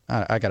this.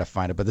 I got to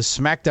find it, but the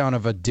smackdown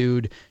of a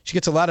dude. She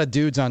gets a lot of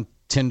dudes on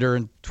Tinder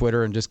and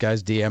Twitter and just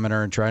guys DMing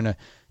her and trying to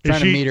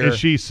meet her. Is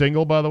she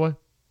single, by the way?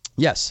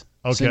 Yes.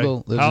 Okay.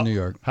 Single, lives in New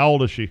York. How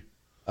old is she?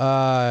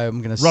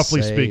 I'm going to say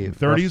roughly speaking,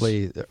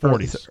 30s,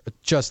 40s,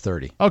 just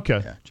 30.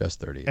 Okay, yeah, just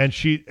 30.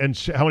 And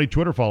how many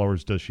Twitter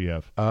followers does she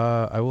have?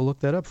 I will look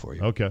that up for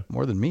you. Okay,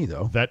 more than me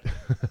though. That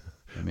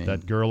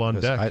that girl on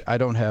deck. I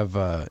don't have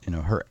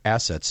her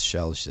assets.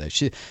 Shall she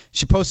say?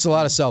 She posts a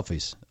lot of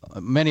selfies,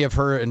 many of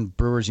her in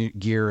Brewers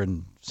gear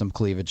and some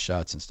cleavage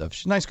shots and stuff.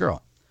 She's a nice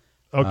girl.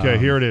 Okay,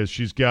 here it is.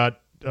 She's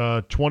got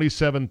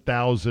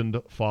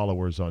 27,000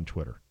 followers on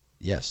Twitter.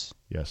 Yes.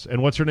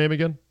 And what's her name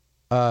again?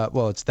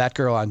 Well, it's That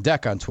Girl on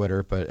Deck on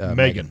Twitter, but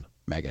Megan.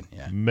 Megan,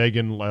 yeah.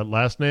 Megan,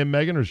 last name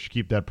Megan, or should she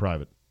keep that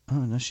private? Oh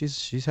no, she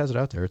has it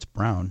out there. It's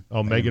Brown.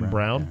 Oh, Megan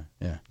Brown.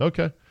 Yeah.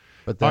 Okay.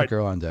 But That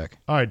Girl on Deck.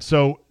 All right.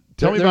 So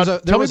tell me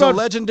about. There was a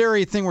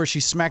legendary thing where she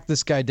smacked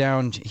this guy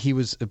down.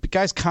 The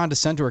guys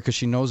condescend to her because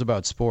she knows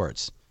about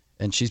sports,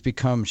 and she's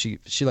become she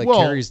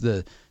carries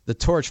the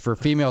torch for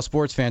female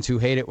sports fans who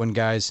hate it when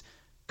guys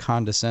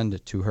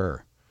condescend to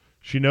her.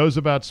 She knows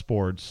about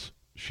sports.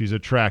 She's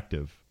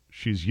attractive.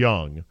 She's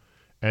young.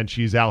 And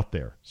she's out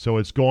there. So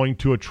it's going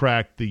to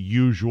attract the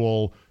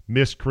usual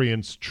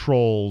miscreants,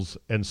 trolls,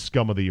 and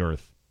scum of the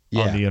earth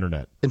on the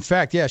internet. In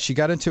fact, she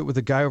got into it with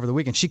a guy over the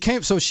weekend. She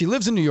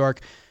lives in New York,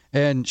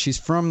 and she's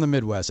from the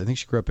Midwest. I think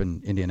she grew up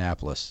in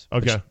Indianapolis.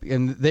 Okay.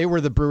 And they were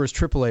the Brewers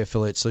AAA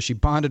affiliate, so she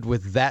bonded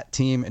with that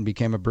team and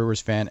became a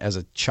Brewers fan as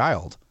a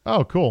child.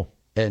 Oh, cool.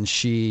 And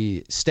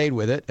she stayed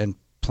with it and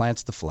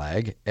plants the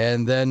flag.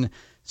 And then,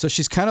 so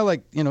she's kind of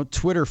like,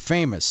 Twitter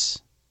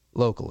famous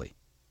locally.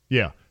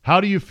 Yeah. How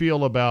do you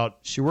feel about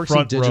she works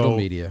in digital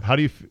media? How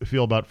do you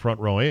feel about Front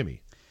Row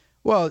Amy?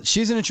 Well,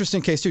 she's an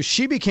interesting case too.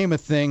 She became a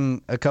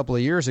thing a couple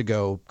of years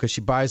ago because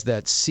she buys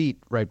that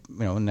seat right,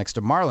 next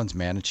to Marlins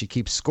man, and she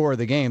keeps score of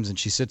the games, and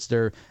she sits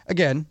there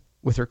again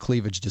with her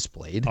cleavage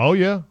displayed. Oh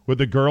yeah, with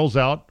the girls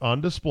out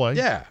on display.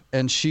 Yeah,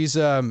 and she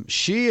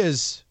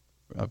is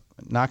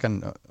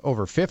knocking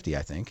over 50,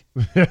 I think.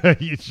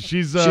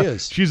 She's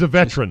a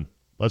veteran.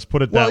 Let's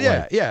put it that way.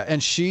 Well, yeah,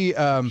 and she's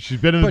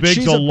been in the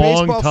bigs a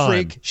long baseball time.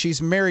 Freak.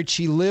 She's married.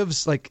 She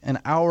lives like an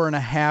hour and a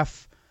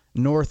half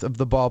north of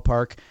the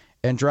ballpark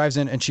and drives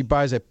in, and she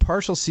buys a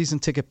partial season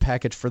ticket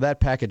package. For that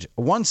package,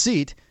 one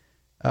seat,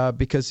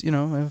 because,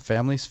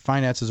 family's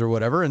finances or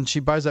whatever, and she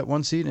buys that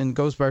one seat and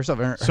goes by herself.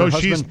 And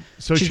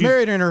she's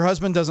married, and her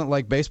husband doesn't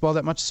like baseball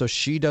that much, so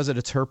she does it.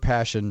 It's her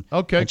passion.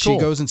 Okay, and cool. She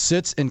goes and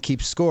sits and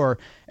keeps score,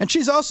 and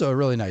she's also a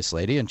really nice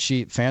lady, and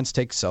fans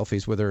take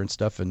selfies with her and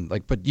stuff,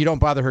 but you don't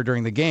bother her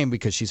during the game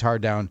because she's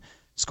hard down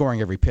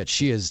scoring every pitch.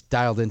 She is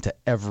dialed into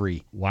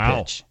every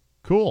pitch.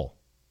 Cool.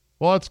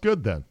 Well, that's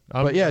good then.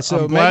 I'm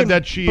glad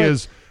that she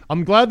is.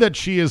 I'm glad that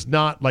she is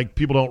not like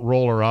people don't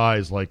roll her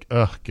eyes like,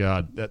 oh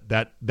God,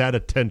 that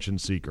attention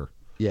seeker.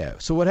 Yeah.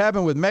 So what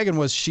happened with Megan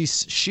was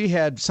she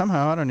had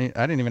somehow I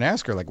didn't even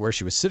ask her like where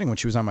she was sitting when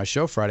she was on my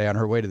show Friday on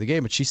her way to the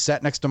game, but she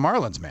sat next to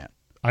Marlins man.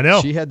 I know.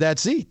 She had that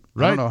seat.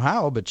 Right. I don't know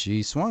how, but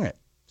she swung it.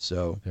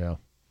 So yeah.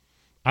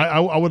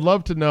 I would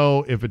love to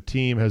know if a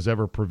team has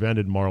ever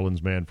prevented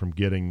Marlins man from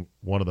getting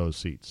one of those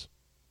seats.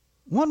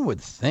 One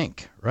would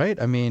think,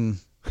 right? I mean,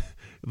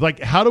 like,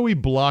 how do we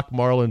block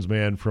Marlins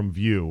man from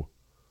view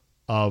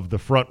of the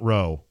front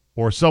row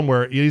or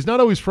somewhere? He's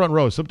not always front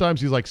row. Sometimes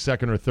he's like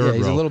second or third row.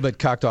 He's a little bit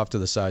cocked off to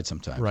the side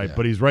sometimes. Right, yeah.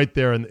 But he's right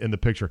there in the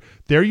picture.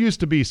 There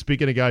used to be,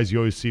 speaking of guys you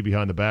always see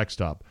behind the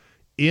backstop,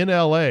 in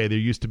L.A., there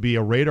used to be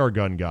a radar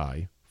gun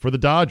guy for the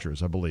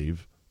Dodgers, I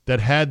believe, that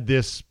had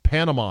this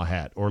Panama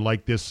hat or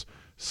like this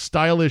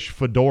stylish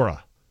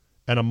fedora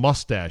and a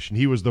mustache, and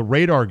he was the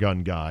radar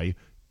gun guy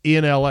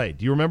in L.A.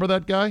 Do you remember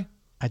that guy?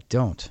 I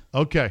don't.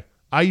 Okay.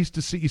 I used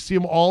to see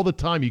him all the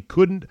time. You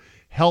couldn't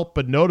help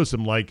but notice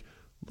him. Like,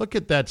 look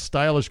at that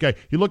stylish guy.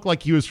 He looked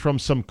like he was from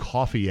some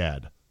coffee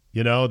ad.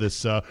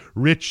 This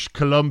rich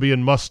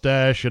Colombian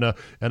mustache and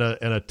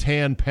a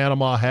tan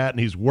Panama hat, and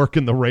he's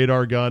working the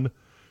radar gun.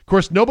 Of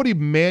course, nobody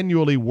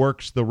manually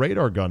works the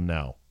radar gun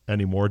now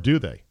anymore, do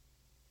they?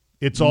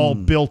 It's all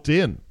built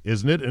in,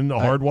 isn't it? And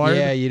hardwired?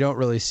 Yeah, you don't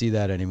really see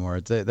that anymore.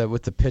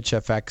 With the Pitch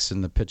FX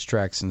and the Pitch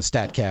Tracks and the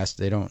StatCast,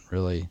 they don't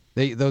really.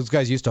 Those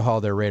guys used to haul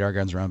their radar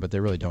guns around, but they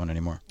really don't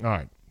anymore. All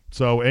right.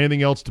 So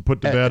anything else to put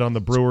to bed on the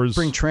Brewers?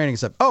 Spring training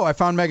stuff. Oh, I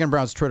found Megan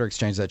Brown's Twitter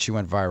exchange that she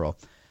went viral.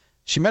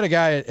 She met a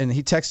guy, and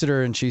he texted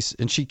her, and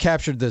she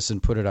captured this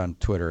and put it on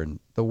Twitter, and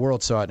the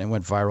world saw it, and it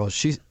went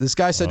viral. This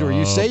guy said to her,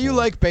 "You say you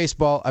like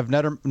baseball. I've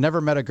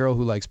never met a girl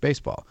who likes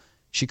baseball."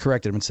 She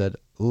corrected him and said,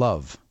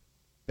 "Love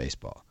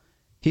baseball."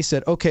 He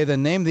said, "Okay,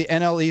 then name the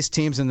NL East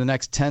teams in the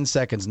next 10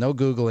 seconds. No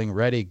Googling.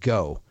 Ready,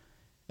 go."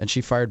 And she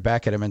fired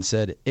back at him and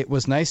said, "It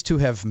was nice to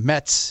have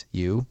met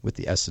you," with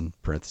the S in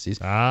parentheses.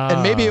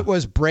 And maybe it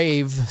was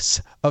brave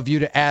of you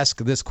to ask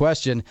this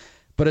question,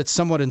 but it's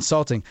somewhat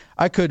insulting.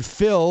 I could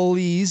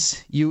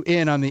ease you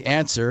in on the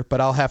answer,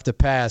 but I'll have to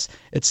pass.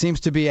 It seems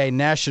to be a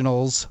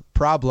Nationals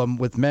problem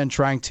with men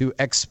trying to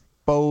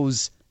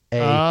expose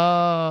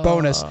a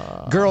bonus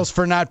girls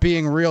for not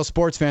being real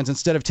sports fans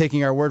instead of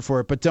taking our word for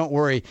it. But don't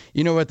worry.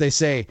 You know what they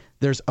say.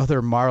 There's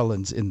other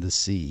Marlins in the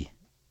sea.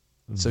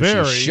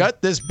 So she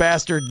shut this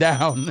bastard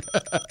down.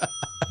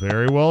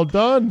 Very well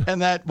done.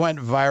 And that went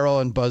viral,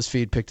 and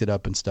BuzzFeed picked it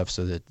up and stuff,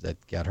 so that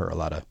got her a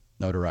lot of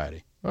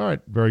notoriety. All right,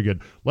 very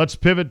good. Let's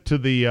pivot to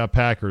the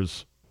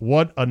Packers.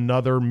 What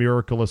another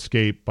miracle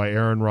escape by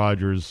Aaron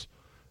Rodgers.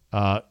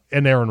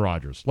 And Aaron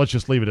Rodgers. Let's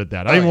just leave it at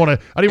that. I didn't want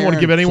to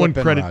give anyone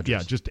credit. Rodgers.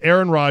 Yeah, just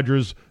Aaron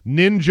Rodgers,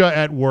 ninja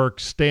at work,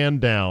 stand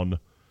down.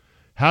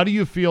 How do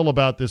you feel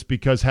about this?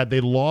 Because had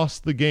they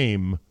lost the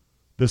game,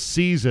 the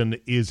season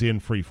is in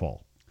free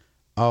fall.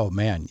 Oh,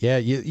 man. Yeah,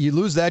 you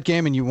lose that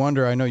game and you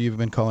wonder. I know you've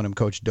been calling him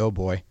Coach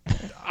Doughboy.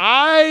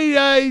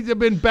 I have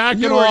been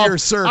backing you off. Or your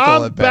circle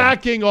I'm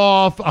backing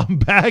off. I'm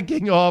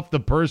backing off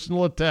the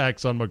personal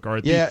attacks on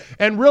McCarthy. Yeah.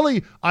 And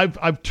really,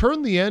 I've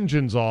turned the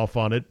engines off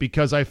on it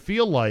because I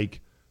feel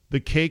like the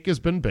cake has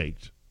been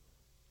baked.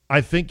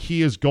 I think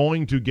he is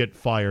going to get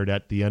fired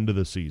at the end of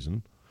the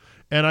season.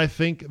 And I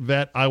think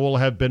that I will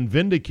have been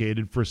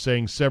vindicated for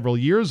saying several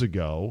years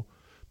ago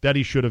that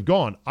he should have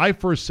gone. I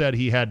first said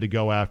he had to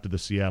go after the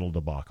Seattle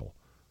debacle.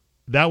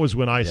 That was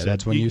when I said,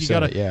 that's when you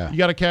said it, yeah. You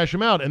got to cash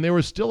him out. And there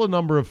was still a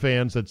number of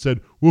fans that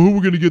said, well, who are we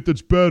going to get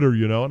that's better,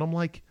 And I'm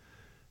like,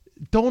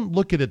 don't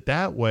look at it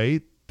that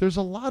way. There's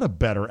a lot of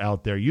better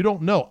out there. You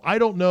don't know. I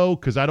don't know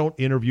because I don't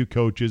interview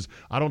coaches.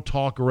 I don't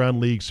talk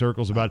around league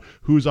circles about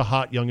who's a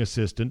hot young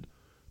assistant.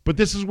 But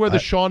this is where the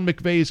Sean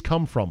McVays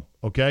come from,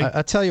 okay?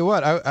 I tell you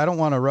what, I don't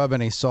want to rub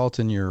any salt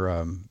in your,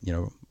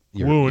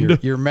 wound.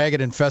 Your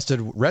maggot-infested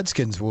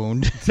Redskins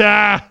wound.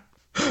 Ah!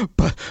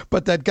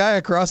 But that guy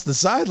across the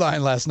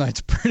sideline last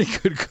night's a pretty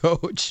good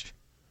coach.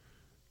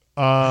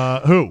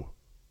 Who?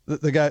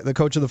 The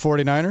coach of the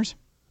 49ers?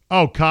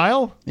 Oh,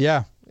 Kyle?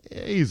 Yeah.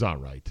 He's all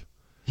right.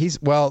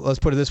 Let's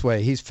put it this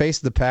way. He's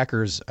faced the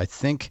Packers, I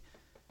think,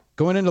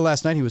 going into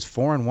last night, he was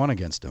 4-1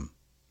 against them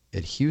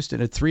at Houston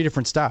at 3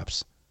 different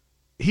stops.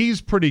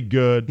 He's pretty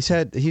good.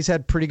 He's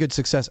had pretty good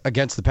success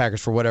against the Packers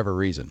for whatever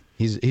reason.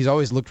 He's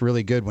always looked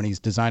really good when he's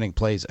designing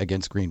plays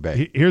against Green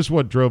Bay. Here's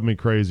what drove me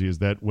crazy is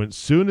that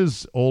soon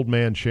as old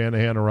man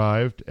Shanahan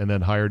arrived and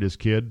then hired his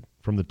kid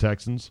from the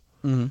Texans,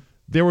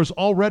 there was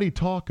already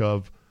talk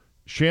of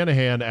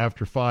Shanahan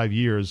after 5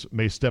 years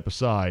may step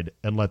aside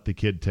and let the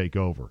kid take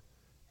over.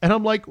 And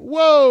I'm like,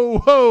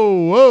 whoa.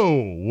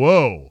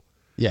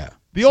 Yeah.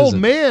 The old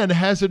man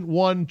hasn't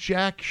won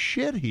jack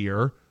shit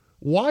here.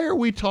 Why are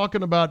we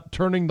talking about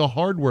turning the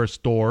hardware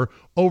store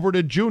over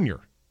to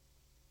Junior?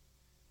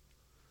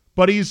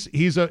 But he's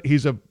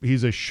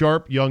a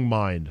sharp young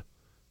mind.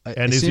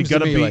 And is he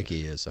going to be like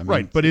he is? I mean,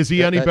 right? But is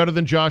he any better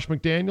than Josh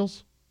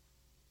McDaniels?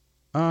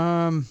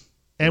 And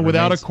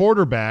without a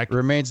quarterback,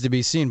 remains to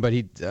be seen. But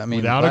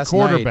without a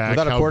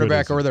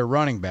quarterback or their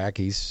running back,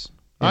 he's.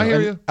 I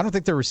hear you. I don't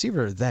think their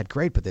receivers are that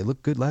great, but they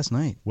looked good last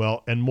night.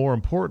 Well, and more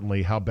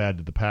importantly, how bad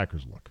did the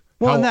Packers look?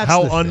 Well, that's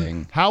the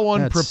thing. How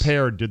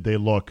unprepared did they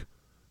look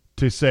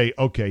to say,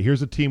 okay,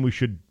 here's a team we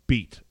should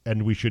beat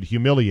and we should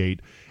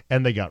humiliate?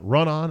 And they got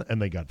run on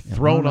and they got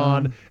thrown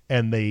on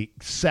and they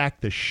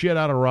sacked the shit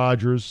out of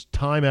Rodgers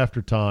time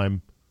after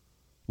time.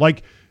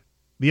 Like,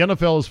 the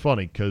NFL is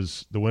funny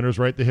because the winners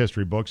write the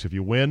history books. If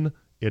you win,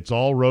 it's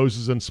all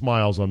roses and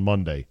smiles on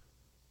Monday.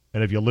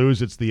 And if you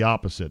lose, it's the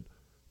opposite.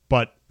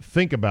 But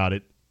think about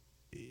it.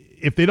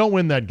 If they don't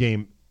win that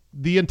game,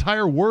 the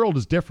entire world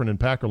is different in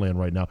Packerland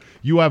right now.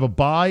 You have a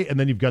bye, and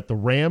then you've got the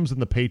Rams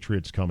and the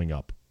Patriots coming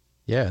up.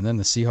 Yeah, and then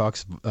the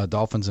Seahawks,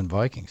 Dolphins, and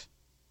Vikings.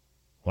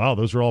 Wow,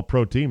 those are all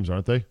pro teams,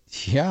 aren't they?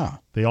 Yeah.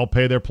 They all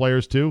pay their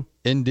players too?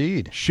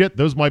 Indeed. Shit,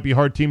 those might be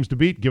hard teams to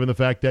beat, given the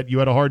fact that you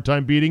had a hard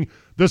time beating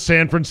the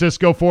San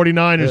Francisco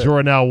 49ers, who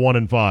are now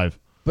 1-5.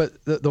 But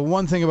the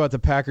one thing about the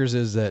Packers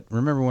is that,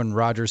 remember when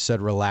Rodgers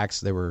said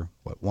relax, they were,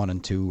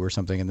 1-2 or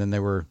something, and then they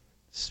were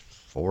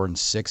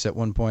 4-6 at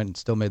one point and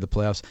still made the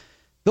playoffs.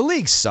 The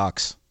league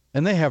sucks,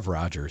 and they have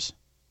Rodgers.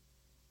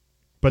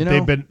 But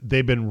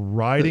they've been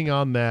riding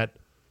on that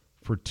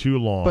for too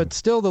long. But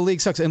still, the league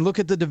sucks. And look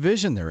at the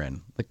division they're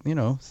in.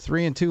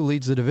 3-2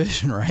 leads the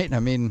division, right? I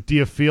mean, do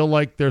you feel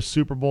like they're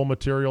Super Bowl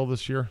material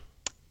this year?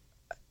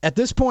 At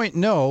this point,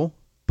 no.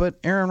 But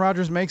Aaron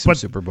Rodgers makes some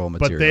Super Bowl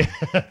material.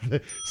 But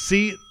they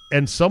see,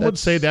 and some would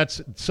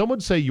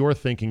say your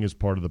thinking is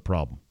part of the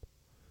problem.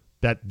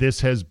 That this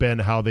has been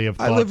how they have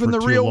thought. I live in the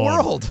real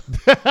world.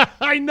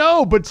 I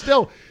know, but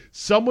still,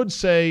 some would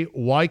say,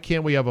 why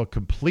can't we have a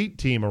complete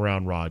team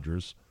around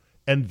Rodgers?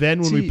 And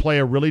then when we play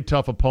a really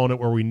tough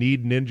opponent where we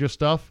need ninja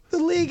stuff. The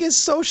league is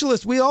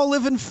socialist. We all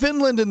live in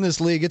Finland in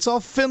this league. It's all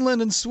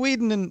Finland and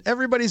Sweden, and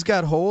everybody's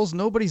got holes.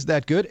 Nobody's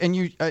that good. And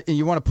you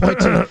want to point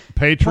to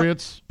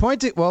Patriots?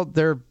 Point to, well,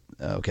 they're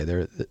okay.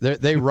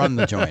 They run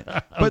the joint.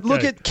 But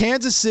look at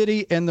Kansas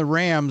City and the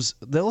Rams.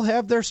 They'll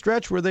have their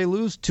stretch where they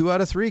lose 2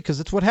 out of 3 because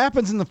it's what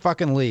happens in the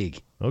fucking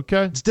league.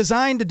 Okay. It's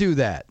designed to do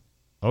that.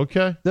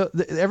 Okay.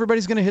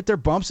 Everybody's going to hit their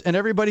bumps, and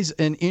everybody's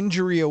an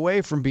injury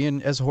away from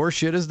being as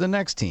horseshit as the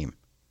next team.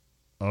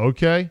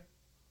 Okay.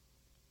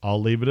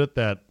 I'll leave it at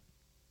that.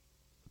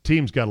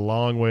 Team's got a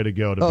long way to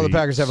go to the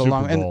Packers have Super a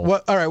long Bowl.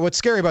 And all right, what's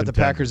scary about the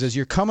Packers is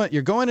you're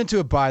going into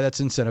a bye. That's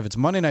incentive. It's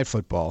Monday Night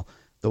Football.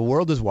 The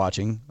world is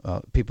watching.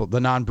 People, the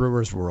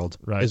non-Brewers world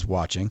is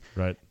watching.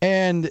 Right.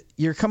 And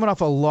you're coming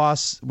off a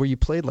loss where you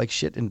played like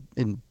shit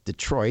in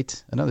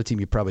Detroit, another team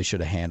you probably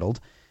should have handled,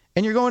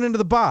 and you're going into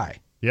the bye.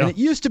 Yeah. And it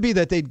used to be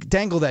that they'd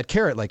dangle that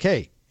carrot like,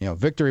 hey,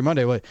 Victory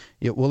Monday, we'll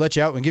let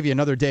you out and give you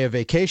another day of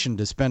vacation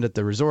to spend at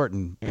the resort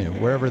and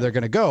wherever they're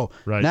going to go.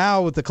 Right.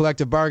 Now with the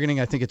collective bargaining,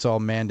 I think it's all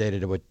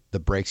mandated what the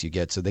breaks you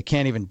get, so they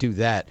can't even do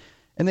that.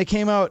 And they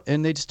came out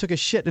and they just took a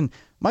shit. And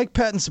Mike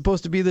Patton's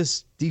supposed to be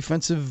this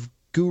defensive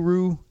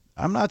guru.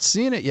 I'm not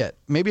seeing it yet.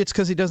 Maybe it's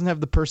because he doesn't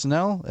have the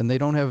personnel and they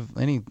don't have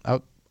any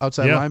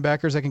outside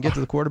linebackers that can get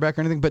to the quarterback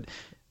or anything. But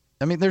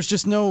I mean,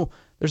 there's no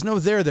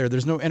there.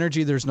 There's no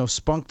energy. There's no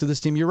spunk to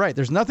this team. You're right.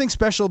 There's nothing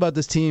special about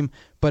this team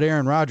but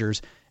Aaron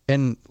Rodgers.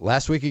 And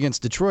last week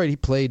against Detroit, he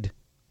played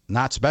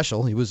not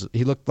special. He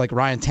looked like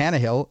Ryan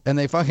Tannehill, and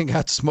they fucking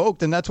got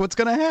smoked, and that's what's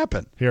going to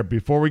happen. Here,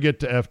 before we get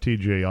to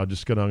FTG,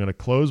 I'm going to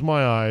close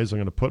my eyes. I'm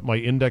going to put my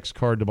index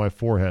card to my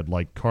forehead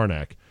like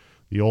Karnak,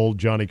 the old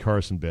Johnny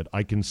Carson bit.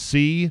 I can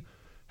see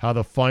how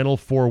the final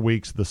 4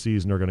 weeks of the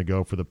season are going to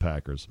go for the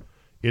Packers.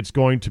 It's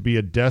going to be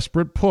a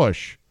desperate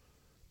push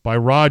by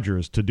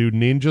Rodgers to do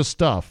ninja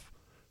stuff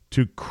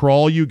to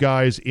crawl you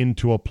guys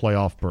into a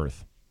playoff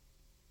berth.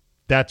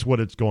 That's what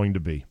it's going to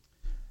be.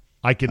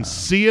 I can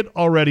see it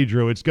already,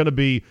 Drew. It's going to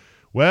be,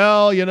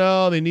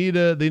 they need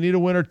a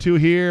win or two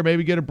here,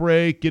 maybe get a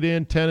break, get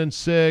in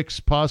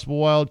 10-6, possible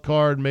wild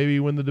card, maybe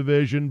win the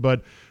division.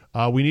 But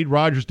we need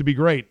Rodgers to be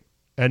great.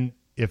 And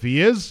if he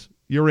is,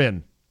 you're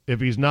in. If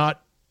he's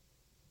not,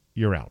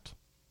 you're out.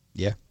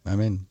 Yeah, I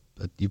mean,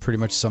 you pretty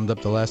much summed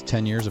up the last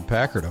 10 years of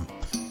Packardom.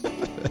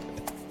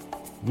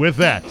 With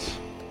that,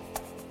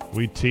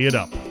 we tee it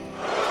up.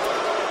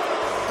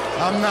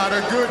 I'm not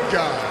a good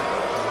guy.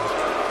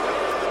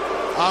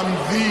 I'm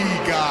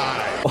the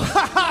guy.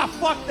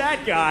 Fuck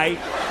that guy.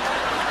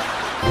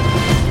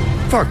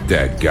 Fuck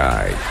that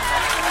guy.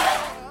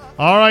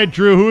 All right,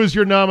 Drew, who is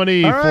your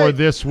nominee for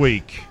this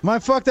week? My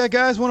fuck that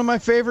guy is one of my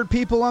favorite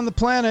people on the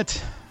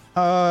planet.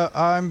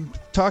 I'm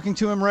talking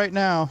to him right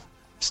now.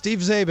 Steve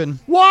Zabin.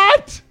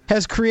 What?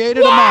 Has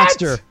created a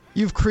monster.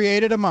 You've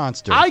created a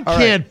monster. I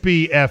can't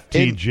be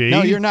FTG.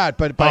 No, you're not,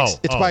 but by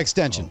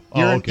extension.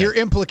 You're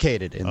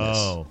implicated in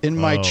this. In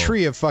my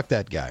tree of fuck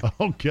that guy.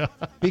 Oh, God.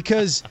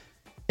 Because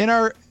in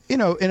our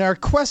in our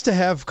quest to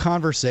have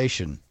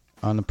conversation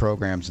on the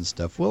programs and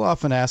stuff, we'll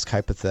often ask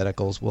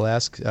hypotheticals. We'll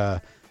ask,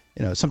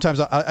 sometimes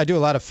I do a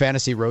lot of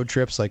fantasy road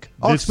trips, like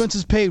all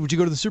expenses paid. Would you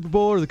go to the Super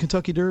Bowl or the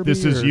Kentucky Derby?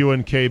 This is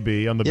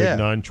UNKB on the Big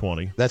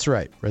 920. That's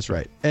right.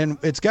 And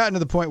it's gotten to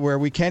the point where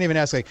we can't even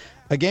ask, like,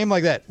 a game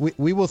like that.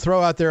 We will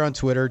throw out there on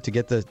Twitter to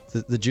get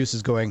the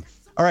juices going.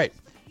 All right,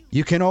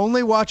 you can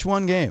only watch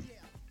one game.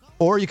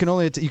 Or you can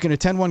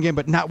attend one game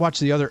but not watch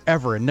the other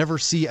ever and never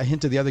see a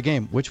hint of the other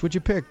game. Which would you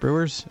pick,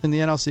 Brewers in the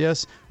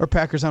NLCS or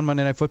Packers on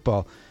Monday Night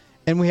Football?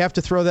 And we have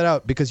to throw that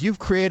out because you've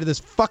created this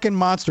fucking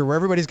monster where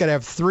everybody's got to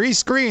have 3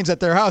 screens at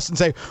their house and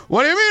say,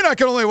 what do you mean I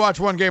can only watch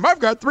one game? I've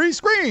got 3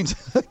 screens.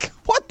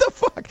 What the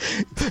fuck?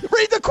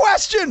 Read the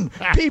question,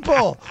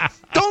 people.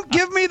 Don't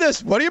give me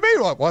this. What do you mean?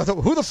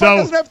 Who the fuck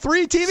doesn't have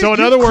 3 TVs? So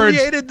in other words,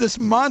 created this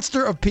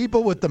monster of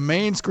people with the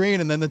main screen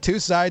and then the 2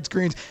 side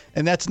screens,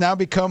 and that's now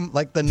become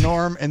like the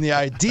norm and the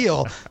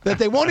ideal that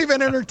they won't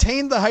even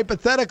entertain the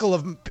hypothetical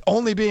of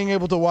only being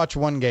able to watch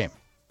one game.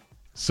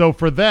 So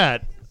for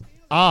that,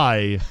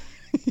 I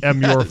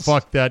am your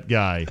fuck that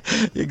guy.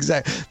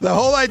 Exactly. The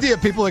whole idea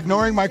of people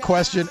ignoring my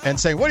question and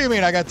saying, what do you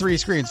mean I got 3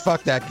 screens?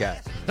 Fuck that guy.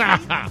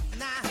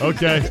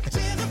 Okay.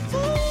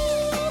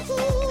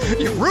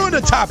 You ruined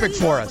a topic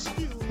for us.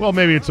 Well,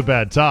 maybe it's a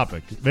bad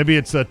topic. Maybe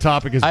it's a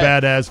topic as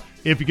bad as,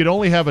 if you could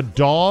only have a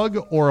dog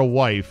or a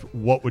wife,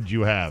 what would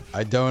you have?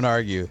 I don't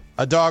argue.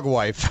 A dog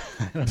wife.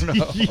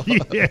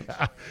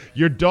 Yeah.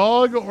 Your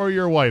dog or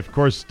your wife? Of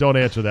course, don't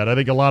answer that. I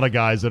think a lot of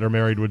guys that are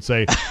married would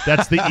say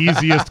that's the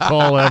easiest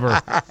call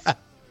ever.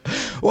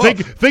 Well,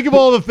 think of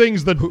all the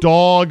things the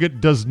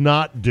dog does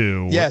not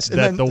do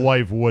that the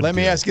wife would do. Let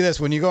me ask you this.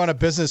 When you go on a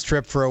business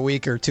trip for a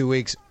week or 2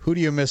 weeks, who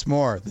do you miss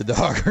more, the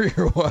dog or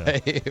your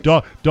wife?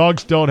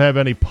 Dogs don't have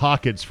any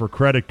pockets for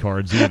credit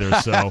cards either,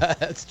 so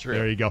that's true.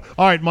 There you go.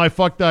 All right, my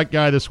fuck that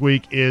guy this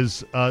week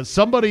is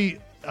somebody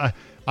I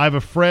have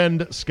a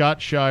friend, Scott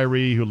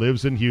Shirey, who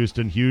lives in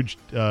Houston, huge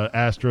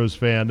Astros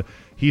fan.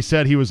 He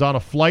said he was on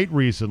a flight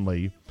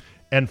recently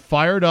and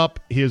fired up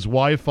his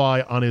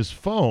Wi-Fi on his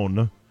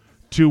phone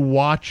to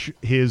watch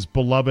his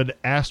beloved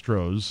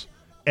Astros,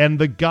 and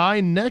the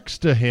guy next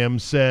to him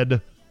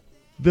said,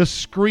 the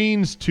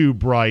screen's too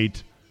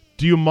bright.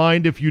 Do you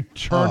mind if you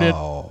turn it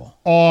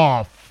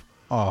off?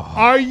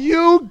 Are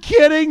you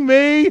kidding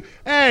me?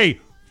 Hey,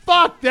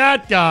 fuck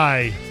that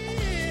guy.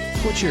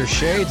 Put your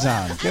shades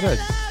on. Get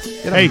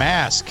a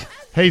mask.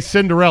 Hey,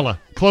 Cinderella,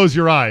 close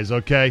your eyes,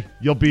 okay?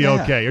 You'll be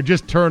okay. Or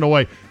just turn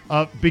away.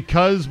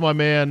 Because my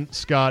man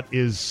Scott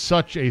is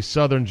such a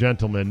Southern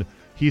gentleman,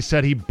 he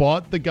said he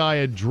bought the guy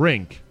a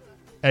drink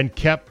and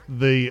kept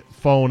the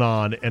phone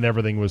on and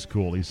everything was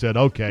cool. He said,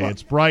 okay,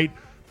 it's bright,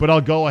 but I'll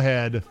go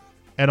ahead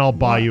and I'll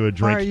buy you a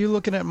drink. Why are you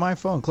looking at my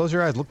phone? Close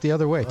your eyes. Look the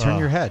other way. Turn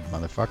your head,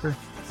 motherfucker.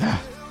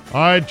 All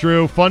right,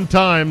 Drew. Fun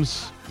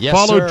times. Yes,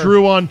 Follow sir.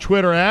 Drew on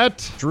Twitter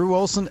at Drew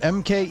Olson,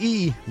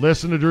 MKE.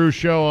 Listen to Drew's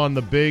show on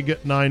the Big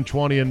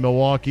 920 in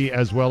Milwaukee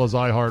as well as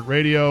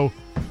iHeartRadio.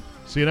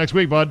 See you next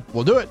week, bud.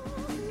 We'll do it.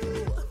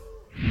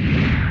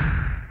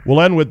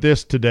 We'll end with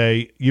this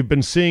today. You've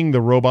been seeing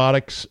the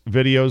robotics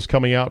videos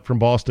coming out from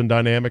Boston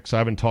Dynamics. I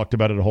haven't talked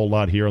about it a whole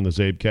lot here on the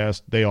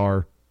Zabecast. They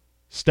are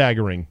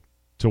staggering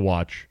to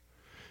watch.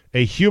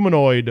 A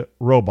humanoid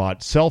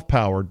robot,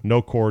 self-powered,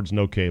 no cords,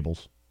 no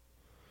cables,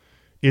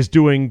 is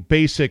doing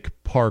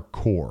basic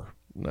parkour.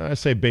 I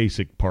say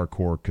basic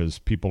parkour because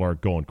people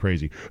aren't going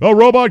crazy. A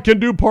robot can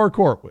do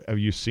parkour. Have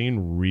you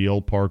seen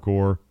real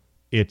parkour?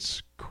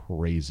 It's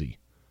crazy.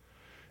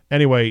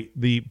 Anyway,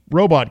 the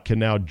robot can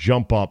now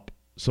jump up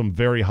some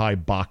very high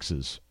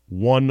boxes,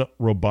 one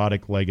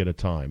robotic leg at a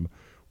time,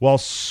 while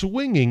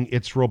swinging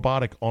its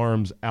robotic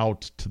arms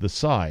out to the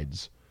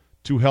sides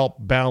to help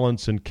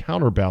balance and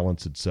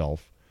counterbalance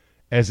itself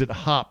as it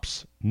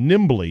hops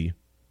nimbly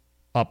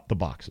up the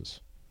boxes.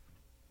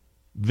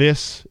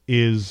 This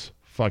is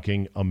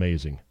fucking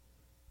amazing.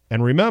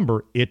 And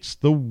remember, it's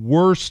the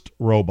worst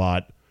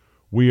robot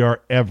we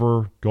are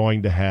ever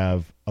going to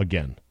have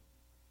again.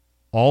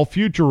 All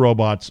future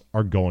robots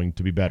are going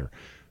to be better.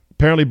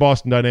 Apparently,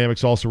 Boston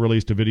Dynamics also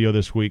released a video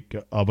this week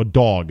of a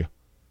dog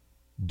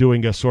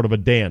doing a sort of a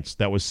dance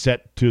that was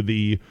set to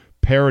the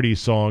parody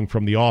song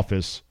from The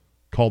Office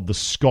called The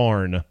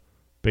Scarn,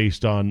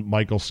 based on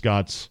Michael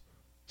Scott's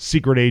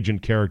secret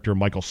agent character,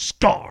 Michael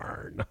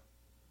Scarn.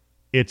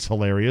 It's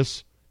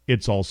hilarious.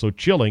 It's also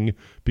chilling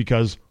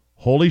because,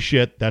 holy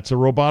shit, that's a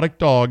robotic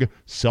dog,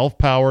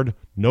 self-powered,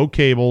 no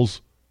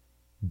cables,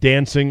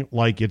 dancing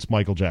like it's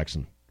Michael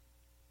Jackson.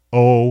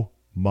 Oh,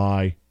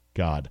 my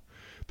God.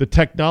 The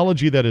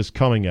technology that is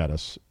coming at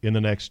us in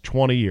the next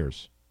 20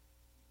 years,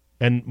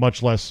 and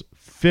much less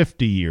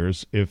 50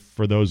 years, if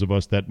for those of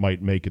us that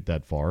might make it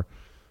that far,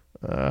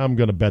 I'm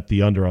going to bet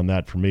the under on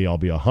that. For me, I'll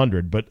be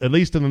 100. But at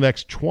least in the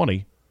next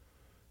 20,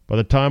 by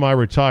the time I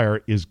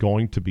retire, is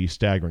going to be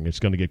staggering. It's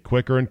going to get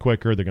quicker and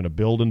quicker. They're going to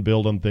build and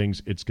build on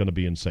things. It's going to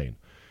be insane.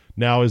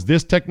 Now, is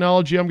this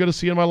technology I'm going to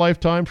see in my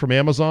lifetime from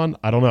Amazon?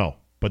 I don't know.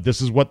 But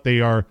this is what they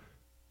are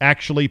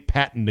actually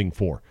patenting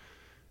for.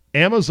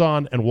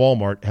 Amazon and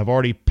Walmart have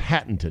already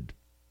patented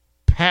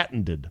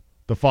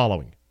the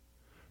following.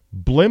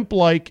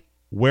 blimp-like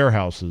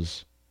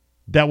warehouses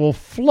that will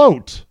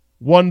float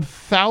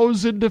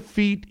 1,000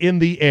 feet in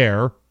the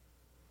air,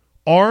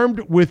 armed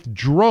with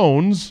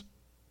drones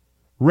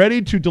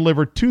ready to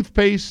deliver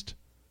toothpaste,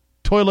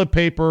 toilet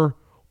paper,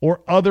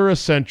 or other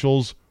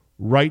essentials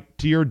right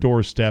to your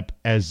doorstep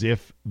as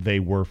if they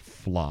were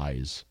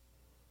flies.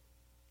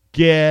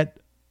 Get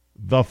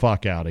the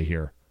fuck out of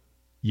here.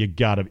 You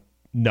gotta...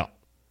 No.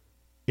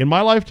 In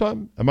my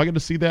lifetime, am I going to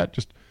see that?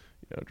 Just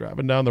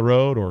driving down the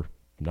road, or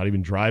not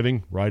even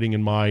driving, riding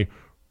in my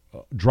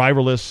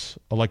driverless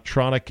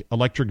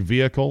electric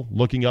vehicle,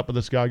 looking up at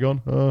the sky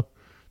going,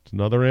 it's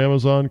another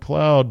Amazon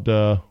cloud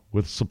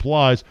with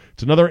supplies.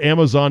 It's another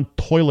Amazon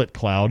toilet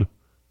cloud.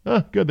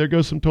 Good, there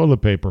goes some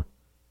toilet paper.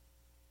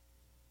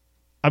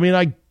 I mean,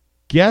 I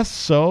guess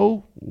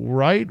so,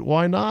 right?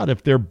 Why not?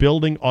 If they're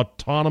building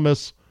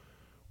autonomous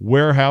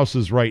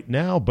warehouses right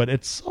now, but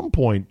at some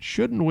point,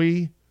 shouldn't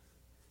we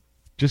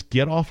just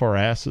get off our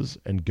asses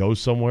and go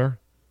somewhere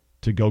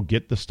to go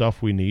get the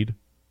stuff we need,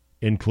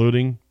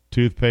 including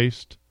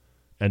toothpaste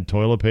and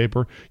toilet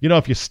paper?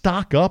 If you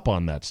stock up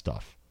on that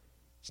stuff,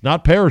 it's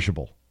not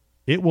perishable.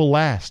 It will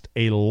last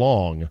a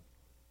long,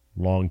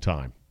 long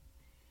time.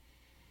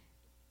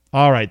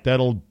 All right,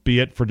 that'll be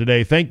it for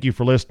today. Thank you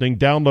for listening.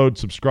 Download,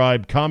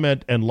 subscribe,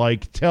 comment, and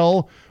like.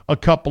 Tell a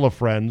couple of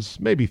friends,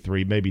 maybe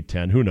 3, maybe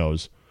 10, who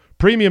knows.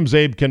 Premium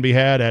Zabe can be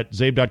had at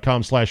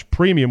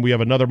zabe.com/premium. We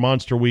have another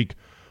monster week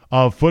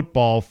of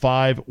football,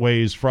 5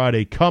 Ways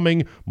Friday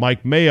coming.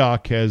 Mike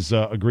Mayock has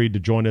agreed to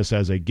join us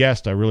as a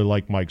guest. I really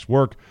like Mike's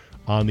work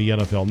on the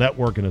NFL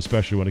Network, and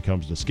especially when it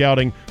comes to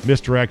scouting.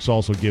 Mr. X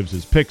also gives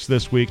his picks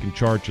this week and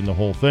charts and the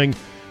whole thing.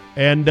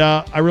 And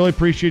I really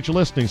appreciate you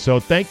listening. So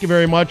thank you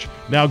very much.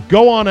 Now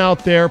go on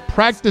out there,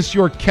 practice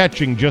your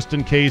catching just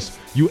in case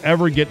you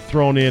ever get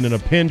thrown in a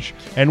pinch,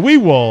 and we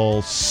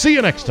will see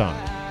you next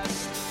time.